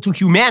disrespectful to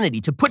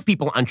humanity to put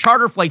people on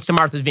charter flights to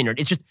Martha's Vineyard.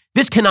 It's just,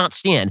 this cannot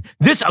stand.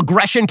 This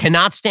aggression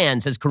cannot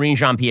stand, says Karine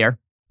Jean-Pierre.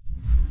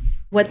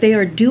 What they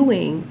are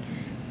doing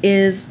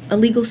is a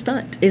legal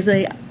stunt, is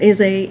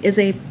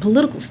a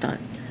political stunt.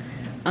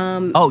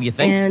 You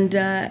think?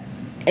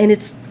 And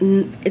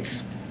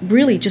it's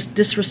really just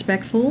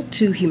disrespectful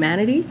to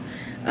humanity.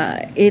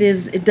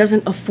 It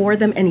doesn't afford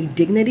them any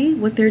dignity,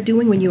 what they're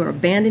doing when you are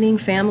abandoning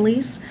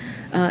families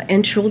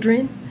and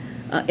children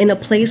in a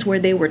place where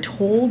they were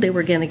told they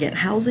were going to get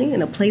housing,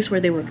 in a place where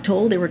they were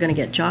told they were going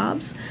to get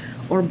jobs,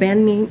 or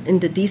abandoning on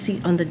the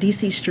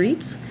DC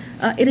streets.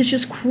 It is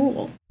just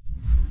cruel.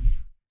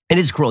 It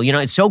is cruel.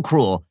 It's so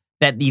cruel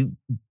that the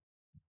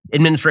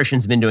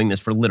administration's been doing this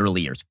for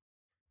literally years.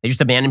 They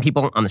just abandon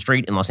people on the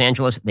street in Los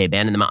Angeles. They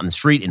abandon them out on the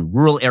street in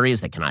rural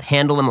areas that cannot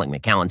handle them, like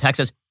McAllen,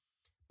 Texas.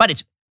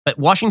 But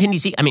Washington,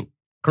 D.C., I mean,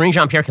 Karine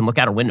Jean-Pierre can look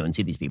out her window and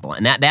see these people,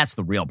 and that's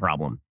the real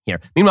problem here.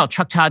 Meanwhile,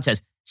 Chuck Todd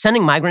says,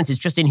 sending migrants is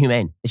just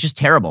inhumane. It's just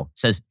terrible,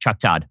 says Chuck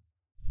Todd.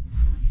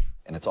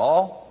 And it's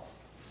all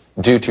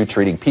due to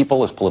treating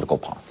people as political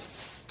pawns,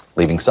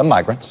 leaving some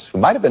migrants who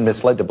might have been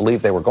misled to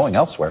believe they were going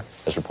elsewhere,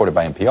 as reported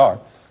by NPR,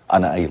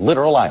 on a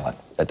literal island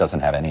that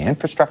doesn't have any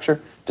infrastructure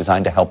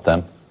designed to help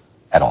them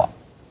at all.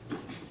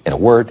 In a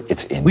word,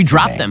 it's inhumane. We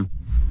drop them.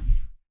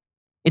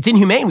 It's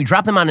inhumane. We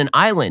drop them on an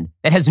island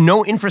that has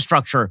no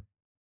infrastructure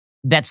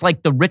that's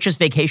like the richest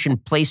vacation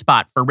play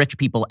spot for rich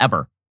people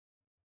ever.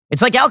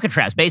 It's like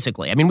Alcatraz,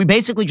 basically. I mean, we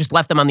basically just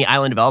left them on the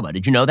island of Elba.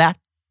 Did you know that?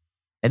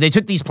 And they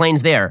took these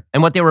planes there,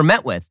 and what they were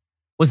met with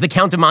was the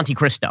Count of Monte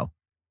Cristo.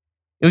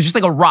 It was just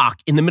like a rock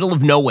in the middle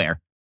of nowhere,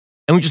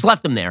 and we just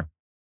left them there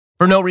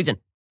for no reason.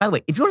 By the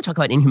way, if you want to talk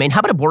about inhumane, how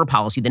about a border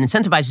policy that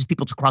incentivizes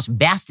people to cross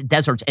vast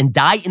deserts and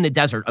die in the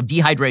desert of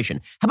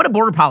dehydration? How about a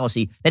border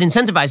policy that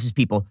incentivizes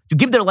people to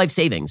give their life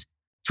savings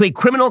to a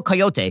criminal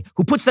coyote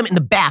who puts them in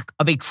the back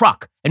of a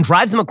truck and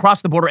drives them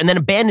across the border and then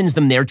abandons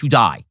them there to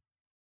die?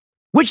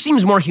 Which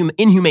seems more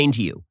inhumane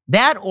to you?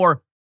 That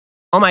or,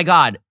 oh my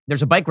God,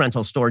 there's a bike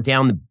rental store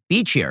down the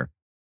beach here.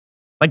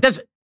 Like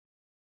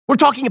we're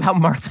talking about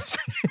Martha's.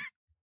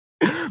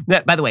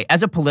 That, by the way,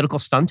 as a political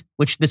stunt,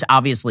 which this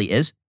obviously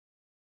is,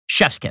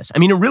 chef's kiss. I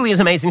mean, it really is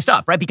amazing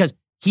stuff, right? Because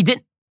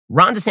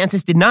Ron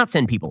DeSantis did not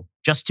send people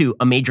just to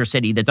a major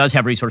city that does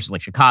have resources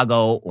like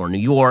Chicago or New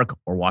York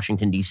or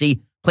Washington,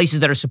 D.C., places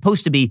that are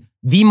supposed to be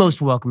the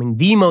most welcoming,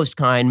 the most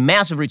kind,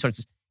 massive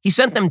resources. He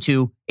sent them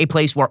to a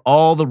place where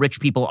all the rich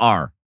people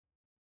are.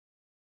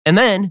 And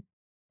then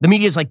the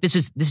media is like, this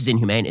is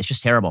inhumane. It's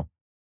just terrible.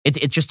 It's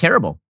just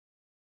terrible.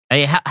 I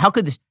mean, how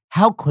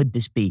could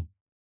this be?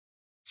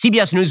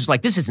 CBS News is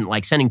like, this isn't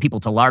like sending people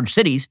to large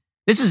cities.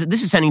 This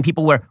is sending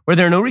people where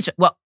there are no reasons.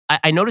 Well,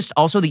 I noticed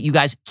also that you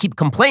guys keep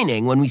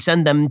complaining when we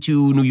send them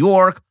to New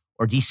York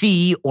or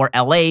DC or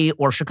LA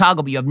or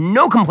Chicago, but you have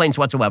no complaints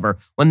whatsoever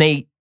when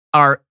they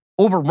are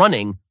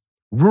overrunning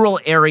rural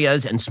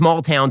areas and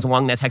small towns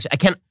along that Texas.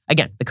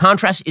 Again, the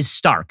contrast is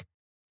stark.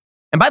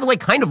 And by the way,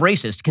 kind of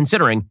racist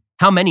considering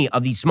how many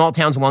of these small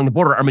towns along the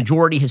border are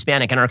majority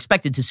Hispanic and are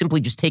expected to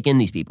simply just take in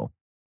these people.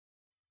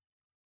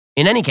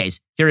 In any case,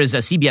 here is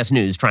CBS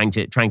News trying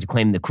to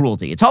claim the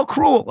cruelty. It's all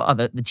cruel,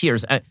 the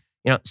tears.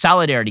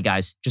 Solidarity,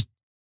 guys. Just,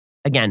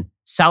 again,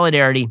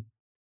 solidarity.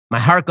 My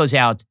heart goes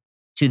out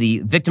to the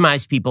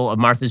victimized people of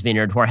Martha's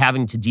Vineyard who are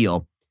having to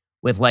deal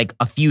with like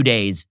a few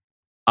days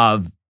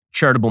of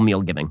charitable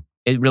meal giving.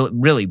 It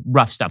really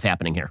rough stuff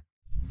happening here.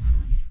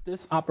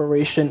 This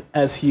operation,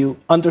 as you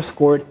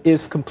underscored,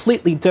 is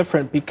completely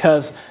different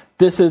because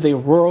this is a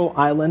rural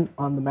island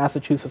on the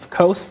Massachusetts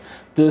coast.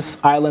 This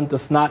island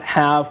does not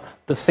have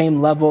the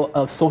same level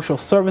of social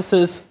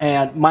services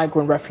and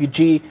migrant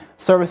refugee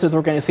services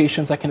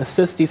organizations that can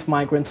assist these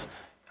migrants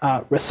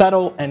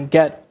resettle and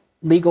get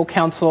legal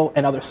counsel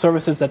and other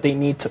services that they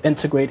need to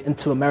integrate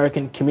into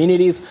American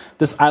communities.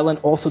 This island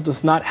also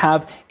does not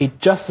have a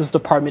Justice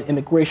Department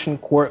immigration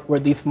court where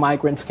these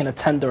migrants can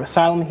attend their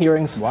asylum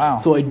hearings. Wow.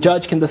 So a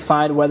judge can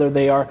decide whether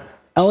they are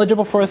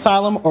eligible for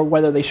asylum or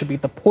whether they should be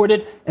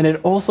deported. And it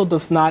also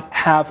does not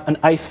have an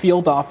ICE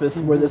field office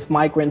where these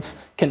migrants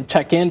can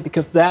check in,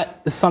 because that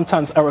is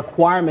sometimes a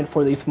requirement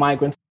for these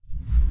migrants.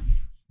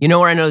 You know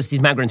where I noticed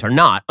these migrants are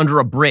not? Under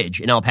a bridge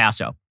in El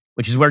Paso,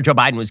 which is where Joe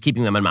Biden was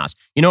keeping them en masse.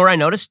 You know where I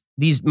noticed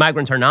these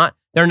migrants are not?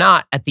 They're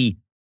not at the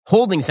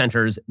holding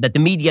centers that the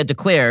media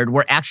declared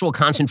were actual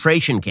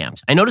concentration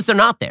camps. I noticed they're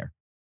not there.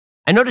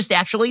 I noticed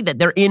actually that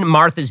they're in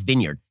Martha's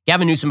Vineyard.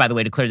 Gavin Newsom, by the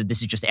way, declared that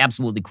this is just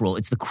absolutely cruel.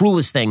 It's the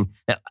cruelest thing.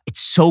 It's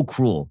so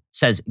cruel,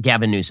 says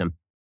Gavin Newsom.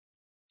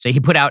 So he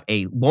put out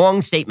a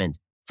long statement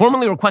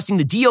formally requesting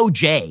the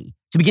DOJ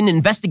to begin an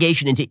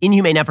investigation into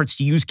inhumane efforts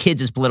to use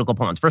kids as political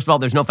pawns. First of all,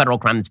 there's no federal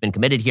crime that's been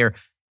committed here.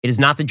 It is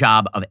not the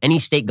job of any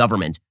state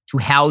government to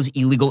house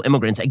illegal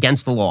immigrants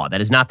against the law.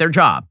 That is not their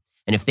job.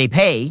 And if they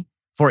pay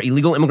for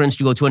illegal immigrants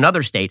to go to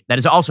another state, that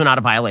is also not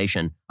a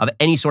violation of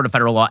any sort of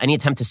federal law. Any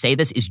attempt to say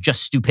this is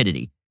just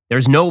stupidity.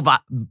 There's no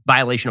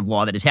violation of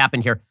law that has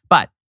happened here.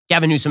 But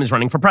Gavin Newsom is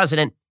running for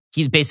president.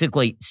 He's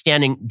basically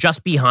standing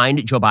just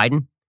behind Joe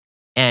Biden.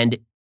 And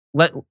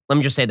let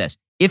me just say this.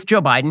 If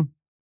Joe Biden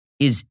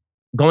is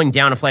going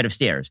down a flight of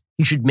stairs,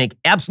 he should make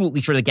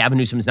absolutely sure that Gavin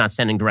Newsom is not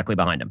standing directly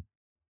behind him,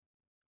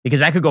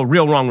 because that could go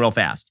real wrong real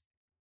fast.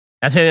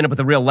 That's how you end up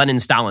with a real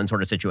Lenin-Stalin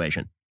sort of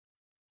situation.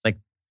 It's like,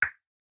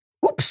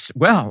 oops,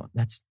 well,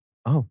 that's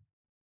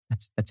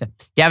it.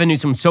 Gavin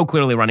Newsom so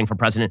clearly running for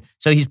president.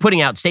 So he's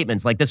putting out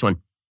statements like this one.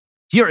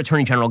 Dear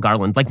Attorney General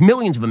Garland, like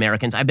millions of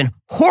Americans, I've been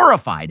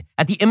horrified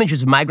at the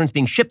images of migrants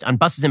being shipped on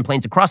buses and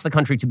planes across the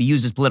country to be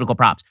used as political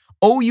props.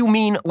 Oh, you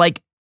mean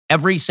like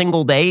every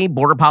single day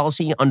border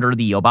policy under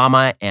the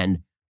Obama and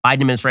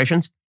Biden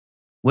administrations?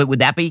 Would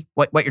that be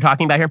what you're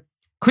talking about here?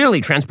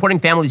 Clearly, transporting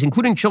families,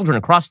 including children,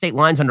 across state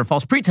lines under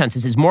false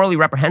pretenses is morally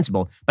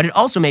reprehensible, but it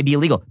also may be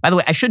illegal. By the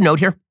way, I should note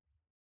here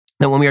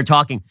that when we are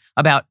talking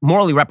about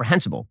morally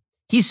reprehensible,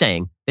 he's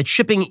saying that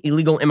shipping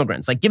illegal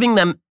immigrants, like giving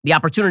them the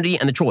opportunity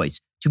and the choice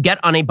to get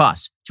on a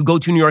bus to go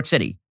to New York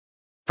City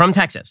from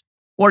Texas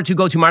or to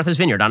go to Martha's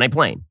Vineyard on a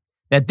plane,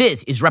 that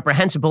this is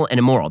reprehensible and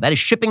immoral. That is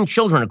shipping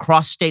children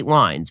across state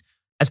lines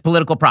as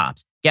political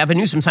props. Gavin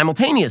Newsom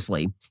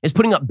simultaneously is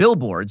putting up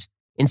billboards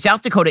in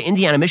South Dakota,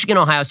 Indiana, Michigan,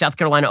 Ohio, South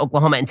Carolina,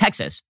 Oklahoma, and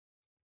Texas,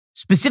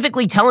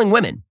 specifically telling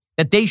women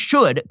that they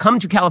should come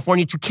to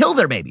California to kill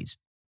their babies.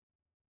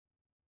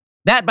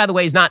 That, by the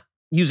way, is not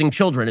using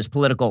children as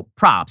political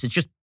props. It's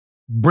just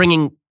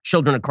bringing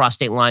children across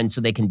state lines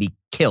so they can be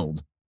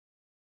killed.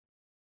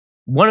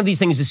 One of these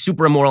things is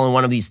super immoral and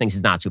one of these things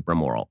is not super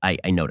immoral, I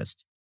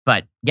noticed.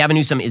 But Gavin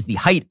Newsom is the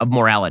height of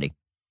morality,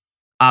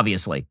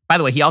 obviously. By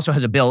the way, he also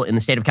has a bill in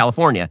the state of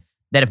California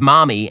that if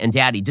mommy and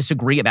daddy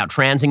disagree about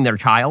transing their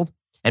child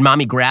and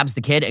mommy grabs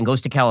the kid and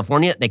goes to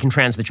California, they can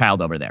trans the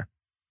child over there.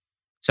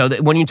 So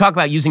when you talk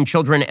about using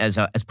children as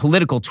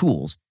political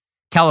tools,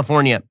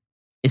 California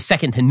is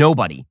second to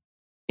nobody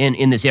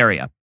in this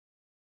area.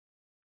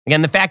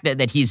 Again, the fact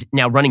that he's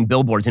now running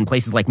billboards in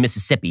places like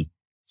Mississippi,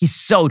 he's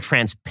so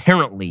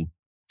transparently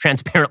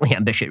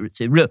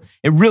ambitious. It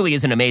really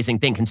is an amazing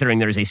thing considering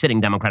there is a sitting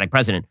Democratic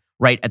president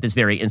right at this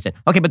very instant.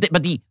 Okay, but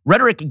the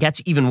rhetoric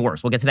gets even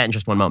worse. We'll get to that in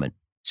just one moment.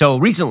 So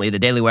recently, the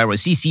Daily Wire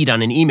was CC'd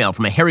on an email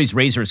from a Harry's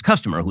Razors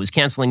customer who was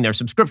canceling their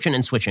subscription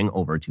and switching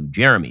over to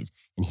Jeremy's.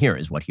 And here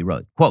is what he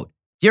wrote. Quote,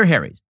 Dear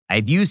Harry's,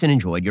 I've used and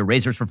enjoyed your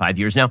razors for 5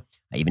 years now.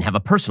 I even have a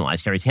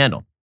personalized Harry's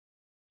handle.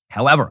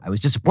 However, I was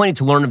disappointed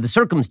to learn of the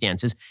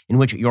circumstances in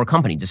which your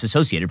company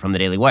disassociated from the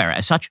Daily Wire.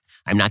 As such,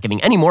 I'm not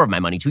giving any more of my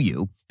money to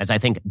you, as I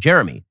think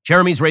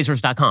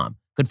Jeremy'sRazors.com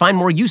could find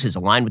more uses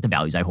aligned with the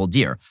values I hold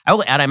dear. I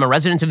will add I'm a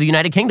resident of the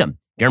United Kingdom.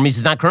 Jeremy's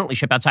does not currently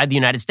ship outside the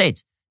United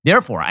States.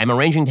 Therefore, I'm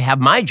arranging to have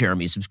my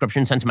Jeremy's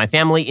subscription sent to my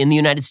family in the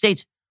United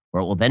States,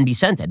 where it will then be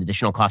sent at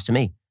additional cost to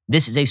me.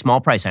 This is a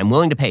small price I'm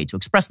willing to pay to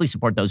expressly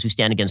support those who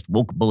stand against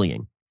woke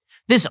bullying.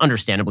 This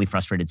understandably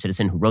frustrated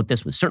citizen who wrote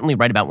this was certainly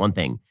right about one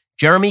thing.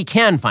 Jeremy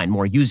can find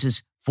more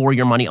uses for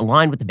your money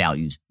aligned with the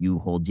values you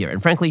hold dear.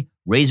 And frankly,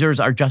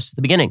 razors are just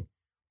the beginning.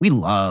 We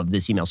love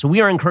this email, so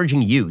we are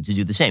encouraging you to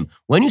do the same.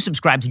 When you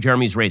subscribe to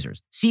Jeremy's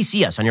Razors,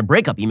 CC us on your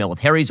breakup email with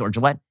Harry's or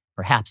Gillette.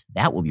 Perhaps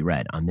that will be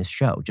read on this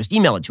show. Just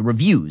email it to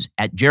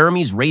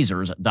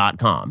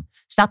reviews@jeremysrazors.com.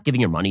 Stop giving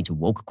your money to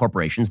woke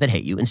corporations that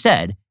hate you.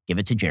 Instead, give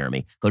it to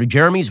Jeremy. Go to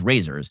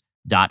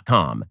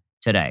jeremysrazors.com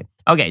today.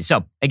 Okay,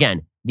 so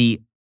again,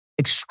 the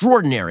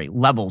extraordinary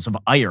levels of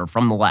ire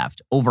from the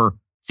left over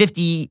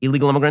 50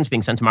 illegal immigrants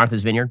being sent to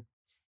Martha's Vineyard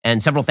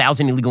and several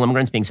thousand illegal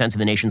immigrants being sent to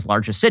the nation's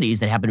largest cities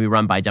that happen to be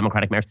run by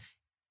Democratic mayors.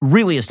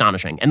 Really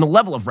astonishing. And the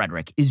level of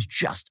rhetoric is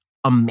just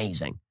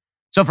amazing.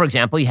 So, for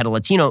example, you had a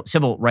Latino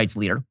civil rights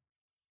leader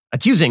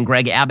accusing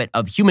Greg Abbott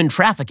of human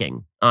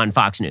trafficking on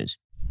Fox News.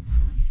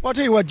 Well, I'll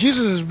tell you what,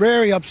 Jesus is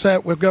very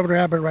upset with Governor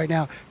Abbott right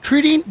now.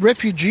 Treating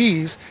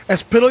refugees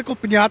as political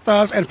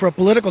piñatas and for a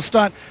political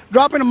stunt,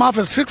 dropping them off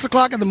at 6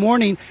 o'clock in the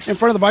morning in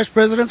front of the vice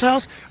president's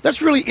house,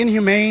 that's really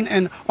inhumane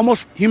and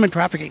almost human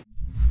trafficking.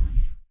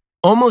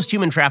 Almost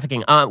human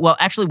trafficking. Well,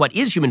 actually, what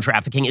is human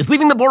trafficking is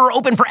leaving the border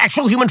open for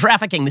actual human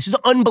trafficking. This is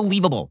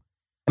unbelievable.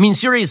 I mean,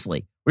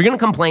 seriously, we're going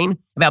to complain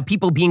about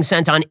people being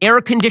sent on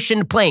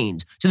air-conditioned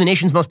planes to the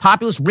nation's most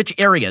populous, rich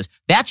areas.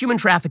 That's human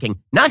trafficking,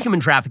 not human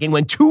trafficking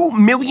when 2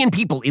 million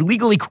people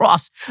illegally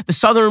cross the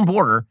southern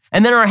border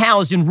and then are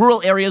housed in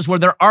rural areas where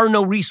there are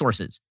no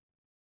resources.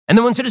 And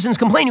then when citizens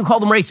complain, you call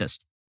them racist.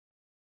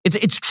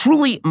 It's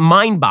truly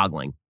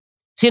mind-boggling.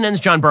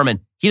 CNN's John Berman,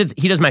 he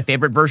does my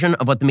favorite version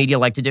of what the media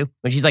like to do,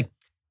 which he's like,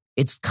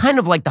 it's kind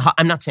of like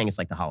I'm not saying it's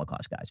like the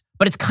Holocaust, guys,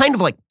 but it's kind of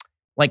like,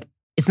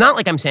 it's not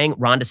like I'm saying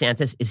Ron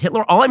DeSantis is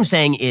Hitler. All I'm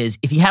saying is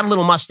if he had a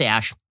little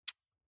mustache,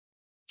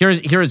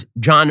 here's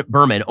John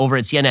Berman over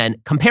at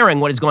CNN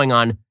comparing what is going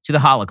on to the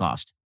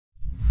Holocaust.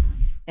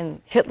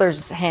 In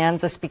Hitler's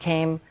hands, this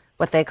became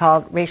what they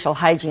called racial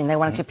hygiene. They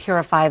wanted to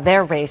purify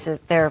their race,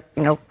 their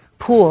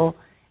pool,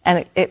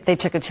 and they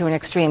took it to an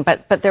extreme.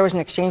 But there was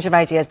an exchange of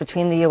ideas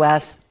between the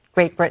U.S.,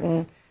 Great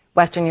Britain,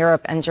 Western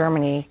Europe, and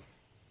Germany.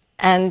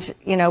 And,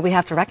 we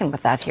have to reckon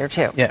with that here,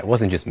 too. Yeah, it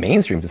wasn't just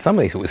mainstream. To some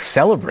ways, it was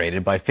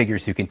celebrated by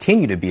figures who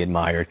continue to be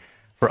admired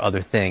for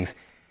other things.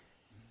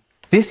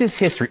 This is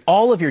history.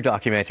 All of your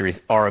documentaries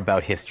are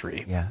about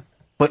history. Yeah.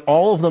 But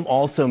all of them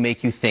also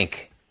make you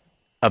think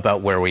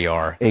about where we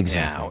are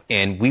now.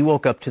 And we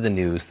woke up to the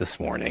news this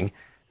morning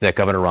that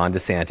Governor Ron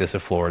DeSantis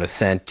of Florida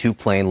sent 2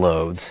 plane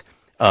loads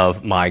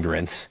of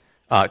migrants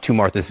to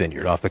Martha's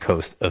Vineyard off the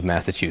coast of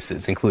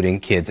Massachusetts, including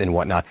kids and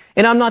whatnot.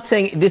 And I'm not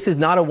saying this is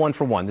not a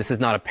one-for-one. This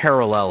is not a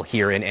parallel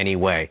here in any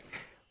way.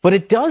 But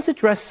it does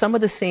address some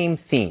of the same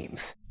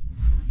themes.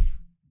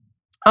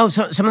 Oh,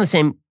 so some of the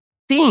same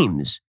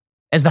themes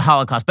as the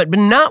Holocaust, but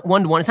not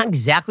one-to-one. It's not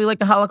exactly like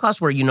the Holocaust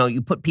where,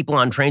 you put people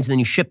on trains and then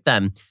you ship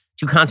them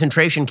to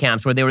concentration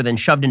camps where they were then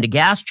shoved into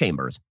gas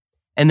chambers.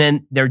 And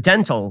then their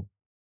dental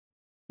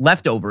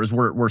leftovers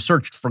were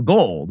searched for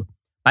gold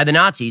by the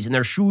Nazis, and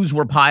their shoes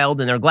were piled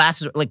and their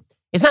glasses.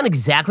 It's not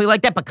exactly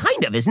like that, but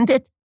kind of, isn't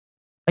it?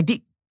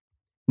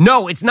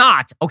 No, it's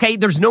not. Okay,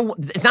 it's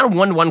not a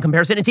one-to-one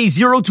comparison. It's a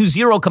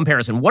 0-to-0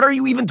 comparison. What are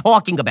you even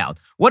talking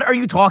about? What are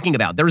you talking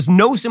about? There is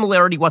no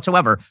similarity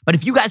whatsoever. But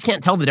if you guys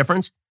can't tell the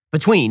difference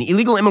between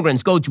illegal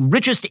immigrants go to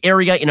richest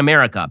area in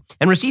America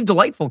and receive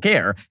delightful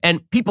care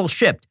and people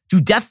shipped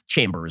to death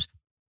chambers,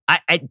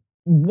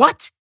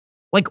 what?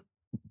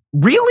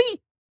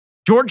 Really?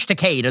 George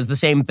Takei does the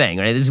same thing.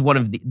 Right? This is one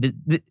of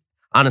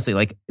honestly,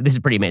 this is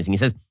pretty amazing. He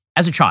says,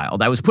 as a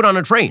child, I was put on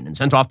a train and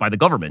sent off by the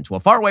government to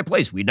a faraway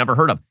place we'd never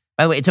heard of.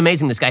 By the way, it's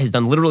amazing this guy has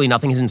done literally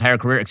nothing his entire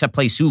career except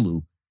play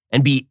Sulu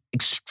and be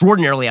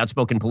extraordinarily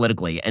outspoken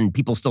politically, and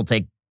people still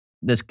take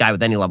this guy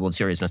with any level of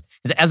seriousness.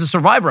 As a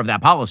survivor of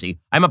that policy,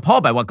 I'm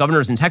appalled by what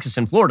governors in Texas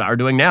and Florida are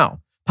doing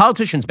now.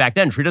 Politicians back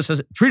then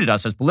treated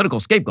us as political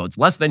scapegoats,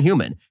 less than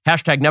human.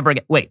 # never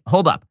again. Wait,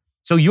 hold up.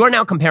 So you are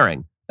now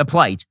comparing the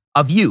plight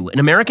of you, an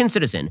American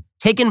citizen,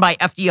 taken by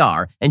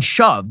FDR and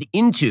shoved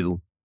into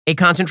a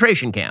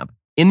concentration camp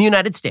in the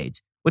United States,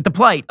 with the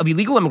plight of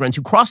illegal immigrants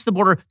who crossed the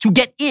border to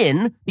get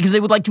in because they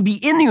would like to be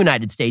in the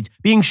United States,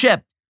 being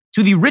shipped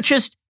to the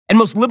richest and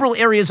most liberal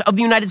areas of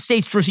the United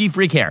States to receive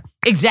free care.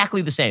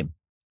 Exactly the same.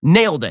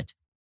 Nailed it.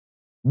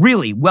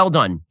 Really well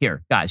done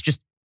here, guys.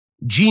 Just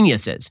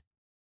geniuses.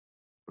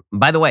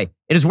 By the way,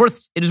 it is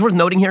worth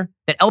noting here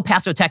that El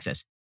Paso,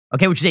 Texas,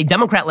 which is a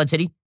Democrat-led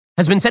city,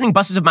 has been sending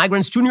buses of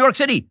migrants to New York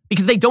City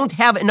because they don't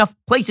have enough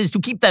places to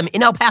keep them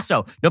in El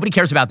Paso. Nobody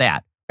cares about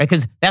that, right?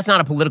 Because that's not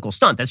a political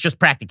stunt. That's just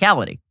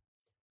practicality.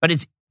 But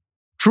it's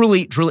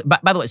truly.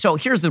 By the way, so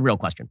here's the real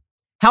question.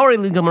 How are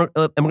illegal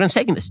immigrants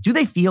taking this? Do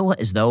they feel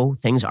as though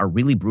things are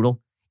really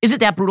brutal? Is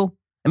it that brutal?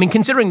 I mean,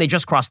 considering they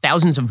just crossed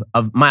thousands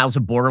of miles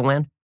of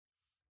borderland,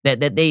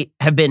 that they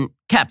have been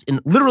kept in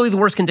literally the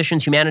worst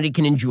conditions humanity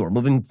can endure,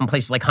 moving from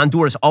places like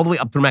Honduras all the way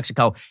up through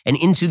Mexico and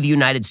into the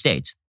United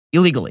States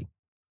illegally.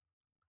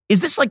 Is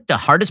this like the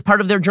hardest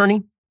part of their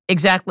journey?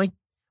 Exactly.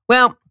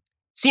 Well,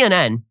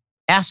 CNN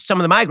asked some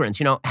of the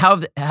migrants,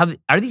 how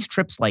are these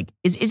trips like?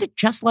 Is it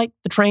just like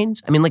the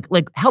trains? I mean,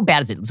 like how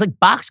bad is it? It's like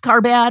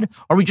boxcar bad?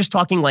 Or are we just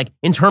talking like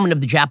internment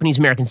of the Japanese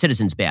American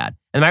citizens bad?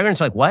 And the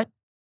migrants are like, what?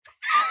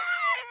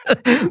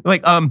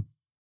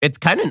 it's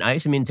kind of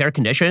nice. I mean, it's air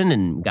conditioned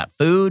and got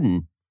food,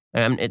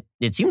 and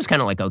it seems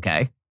kind of like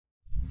okay.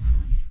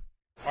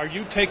 Are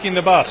you taking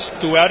the bus?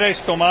 ¿Tú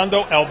eres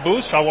tomando el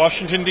bus a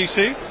Washington,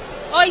 D.C.?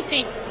 Hoy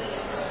sí.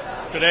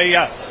 Today,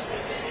 yes.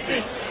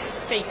 Sí.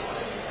 Sí.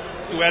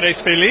 ¿Tú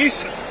eres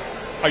feliz?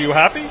 Are you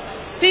happy?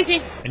 Sí,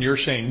 sí. And you're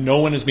saying no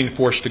one is being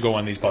forced to go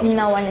on these buses?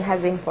 No one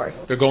has been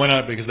forced. They're going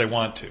on it because they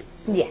want to?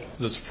 Yes.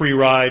 It's a free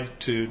ride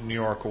to New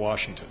York or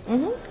Washington?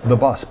 Mm-hmm. The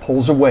bus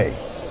pulls away.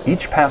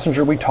 Each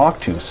passenger we talk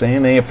to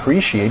saying they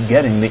appreciate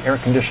getting the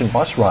air-conditioned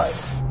bus ride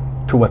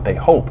to what they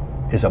hope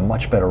is a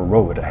much better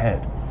road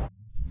ahead.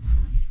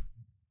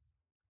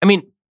 I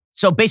memean,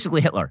 so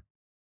basically Hitler.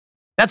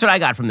 That's what I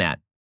got from that.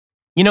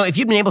 You know, if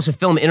you've been able to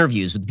film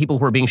interviews with the people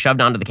who are being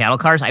shoved onto the cattle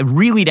cars, I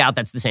really doubt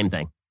that's the same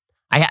thing.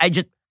 I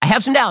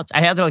have some doubts.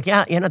 They're like,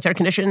 yeah, it's air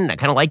conditioned. I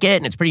kind of like it,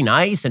 and it's pretty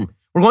nice, and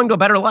we're going to a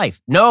better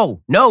life.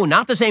 No,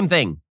 not the same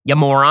thing, you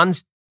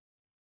morons.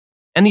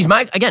 And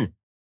again,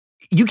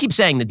 you keep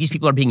saying that these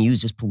people are being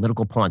used as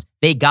political pawns.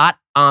 They got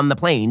on the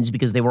planes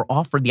because they were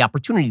offered the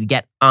opportunity to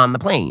get on the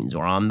planes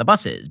or on the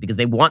buses because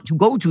they want to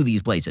go to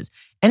these places.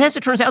 And as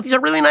it turns out, these are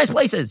really nice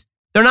places.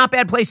 They're not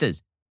bad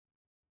places.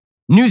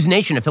 News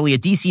Nation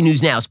affiliate DC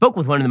News Now spoke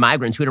with one of the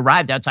migrants who had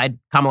arrived outside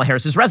Kamala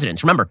Harris's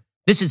residence. Remember,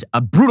 this is a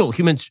brutal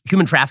human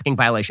trafficking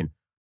violation.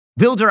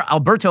 Wilder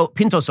Alberto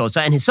Pinto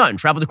Sosa and his son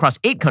traveled across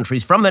 8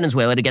 countries from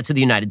Venezuela to get to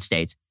the United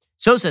States.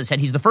 Sosa said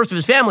he's the first of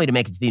his family to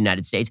make it to the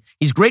United States.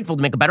 He's grateful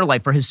to make a better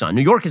life for his son.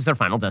 New York is their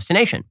final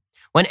destination.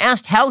 When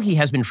asked how he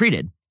has been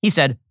treated, he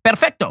said,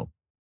 perfecto.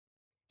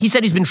 He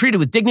said he's been treated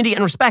with dignity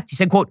and respect. He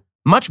said, quote,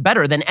 much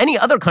better than any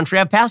other country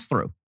I've passed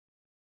through.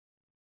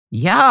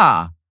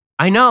 Yeah,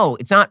 I know.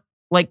 It's not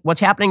like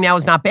what's happening now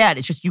is not bad.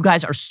 It's just you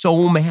guys are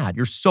so mad.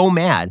 You're so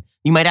mad.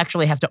 You might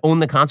actually have to own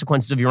the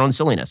consequences of your own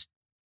silliness.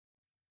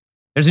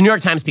 There's a New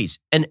York Times piece,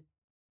 and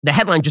the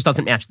headline just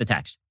doesn't match the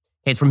text.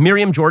 Okay, it's from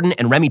Miriam Jordan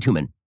and Remy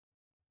Tuman.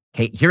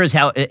 Okay, here is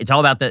how it's all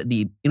about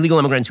the illegal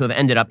immigrants who have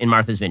ended up in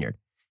Martha's Vineyard.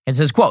 It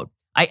says, quote,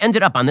 I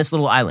ended up on this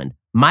little island,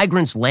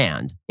 migrants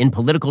land in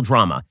political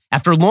drama.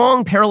 After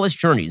long, perilous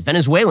journeys,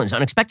 Venezuelans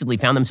unexpectedly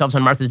found themselves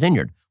on Martha's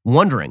Vineyard,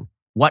 wondering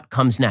what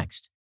comes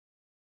next.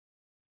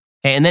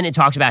 Okay, and then it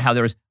talks about how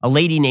there was a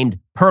lady named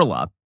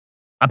Perla,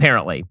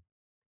 apparently,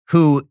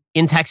 who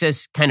in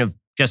Texas kind of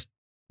just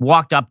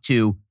walked up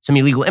to some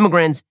illegal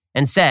immigrants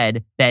and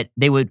said that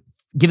they would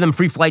give them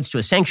free flights to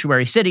a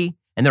sanctuary city,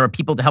 and there were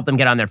people to help them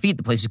get on their feet.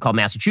 The place is called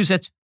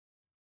Massachusetts,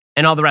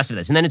 and all the rest of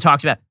this. And then it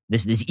talks about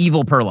this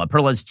evil Perla.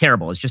 Perla is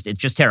terrible. It's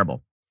just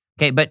terrible.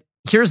 Okay, but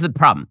here's the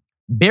problem.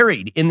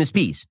 Buried in this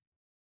piece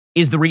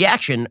is the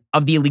reaction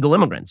of the illegal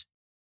immigrants.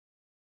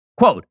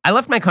 Quote, I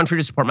left my country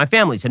to support my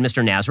family, said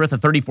Mr. Nazareth, a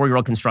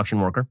 34-year-old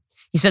construction worker.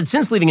 He said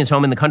since leaving his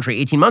home in the country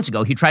 18 months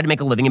ago, he tried to make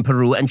a living in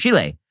Peru and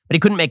Chile, but he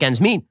couldn't make ends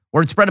meet.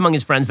 Word spread among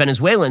his friends,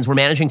 Venezuelans were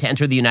managing to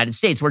enter the United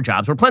States where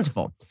jobs were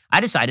plentiful. I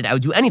decided I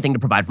would do anything to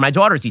provide for my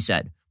daughters, he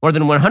said. More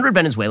than 100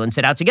 Venezuelans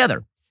set out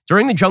together.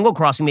 During the jungle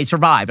crossing, they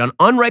survived on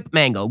unripe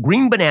mango,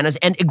 green bananas,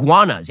 and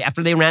iguanas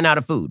after they ran out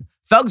of food.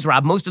 Thugs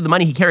robbed most of the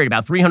money he carried,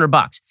 about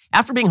 $300.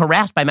 After being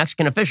harassed by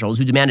Mexican officials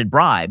who demanded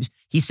bribes,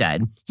 he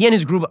said, he and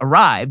his group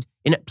arrived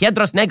in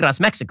Piedras Negras,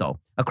 Mexico,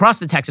 across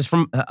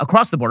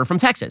the border from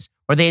Texas,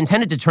 where they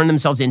intended to turn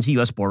themselves into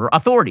U.S. border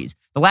authorities.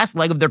 The last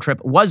leg of their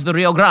trip was the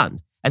Rio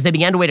Grande. As they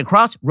began to wade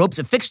across, ropes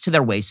affixed to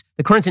their waists,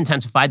 the currents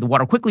intensified, the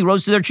water quickly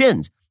rose to their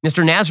chins.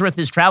 Mr.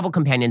 Nazareth's travel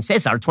companion,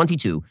 Cesar,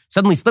 22,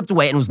 suddenly slipped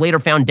away and was later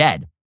found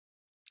dead.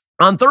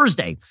 On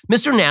Thursday,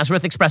 Mr.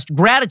 Nazareth expressed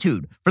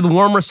gratitude for the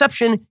warm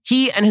reception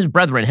he and his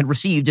brethren had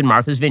received in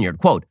Martha's Vineyard.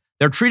 Quote,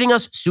 they're treating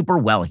us super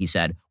well, he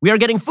said. We are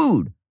getting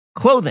food,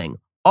 clothing,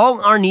 all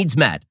our needs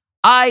met.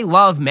 I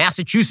love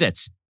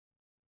Massachusetts.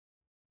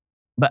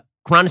 But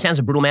Ron DeSantis is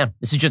a brutal man.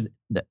 This is just,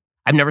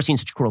 I've never seen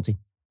such cruelty.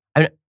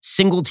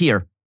 Single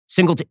tier,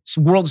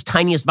 world's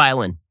tiniest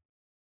violin.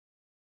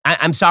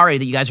 I'm sorry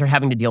that you guys are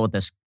having to deal with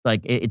this.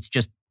 Like, it's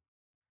just,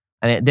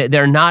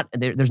 there's not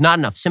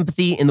enough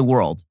sympathy in the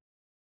world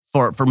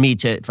for me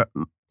to,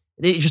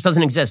 it just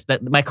doesn't exist.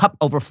 My cup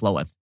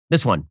overfloweth.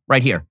 This one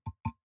right here,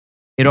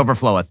 it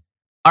overfloweth.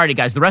 Alrighty,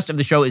 guys, the rest of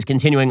the show is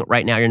continuing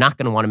right now. You're not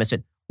going to want to miss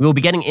it. We will be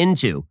getting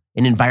into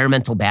an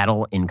environmental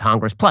battle in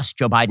Congress, plus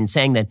Joe Biden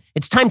saying that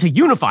it's time to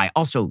unify.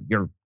 Also,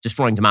 you're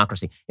destroying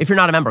democracy. If you're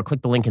not a member,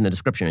 click the link in the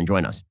description and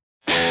join us.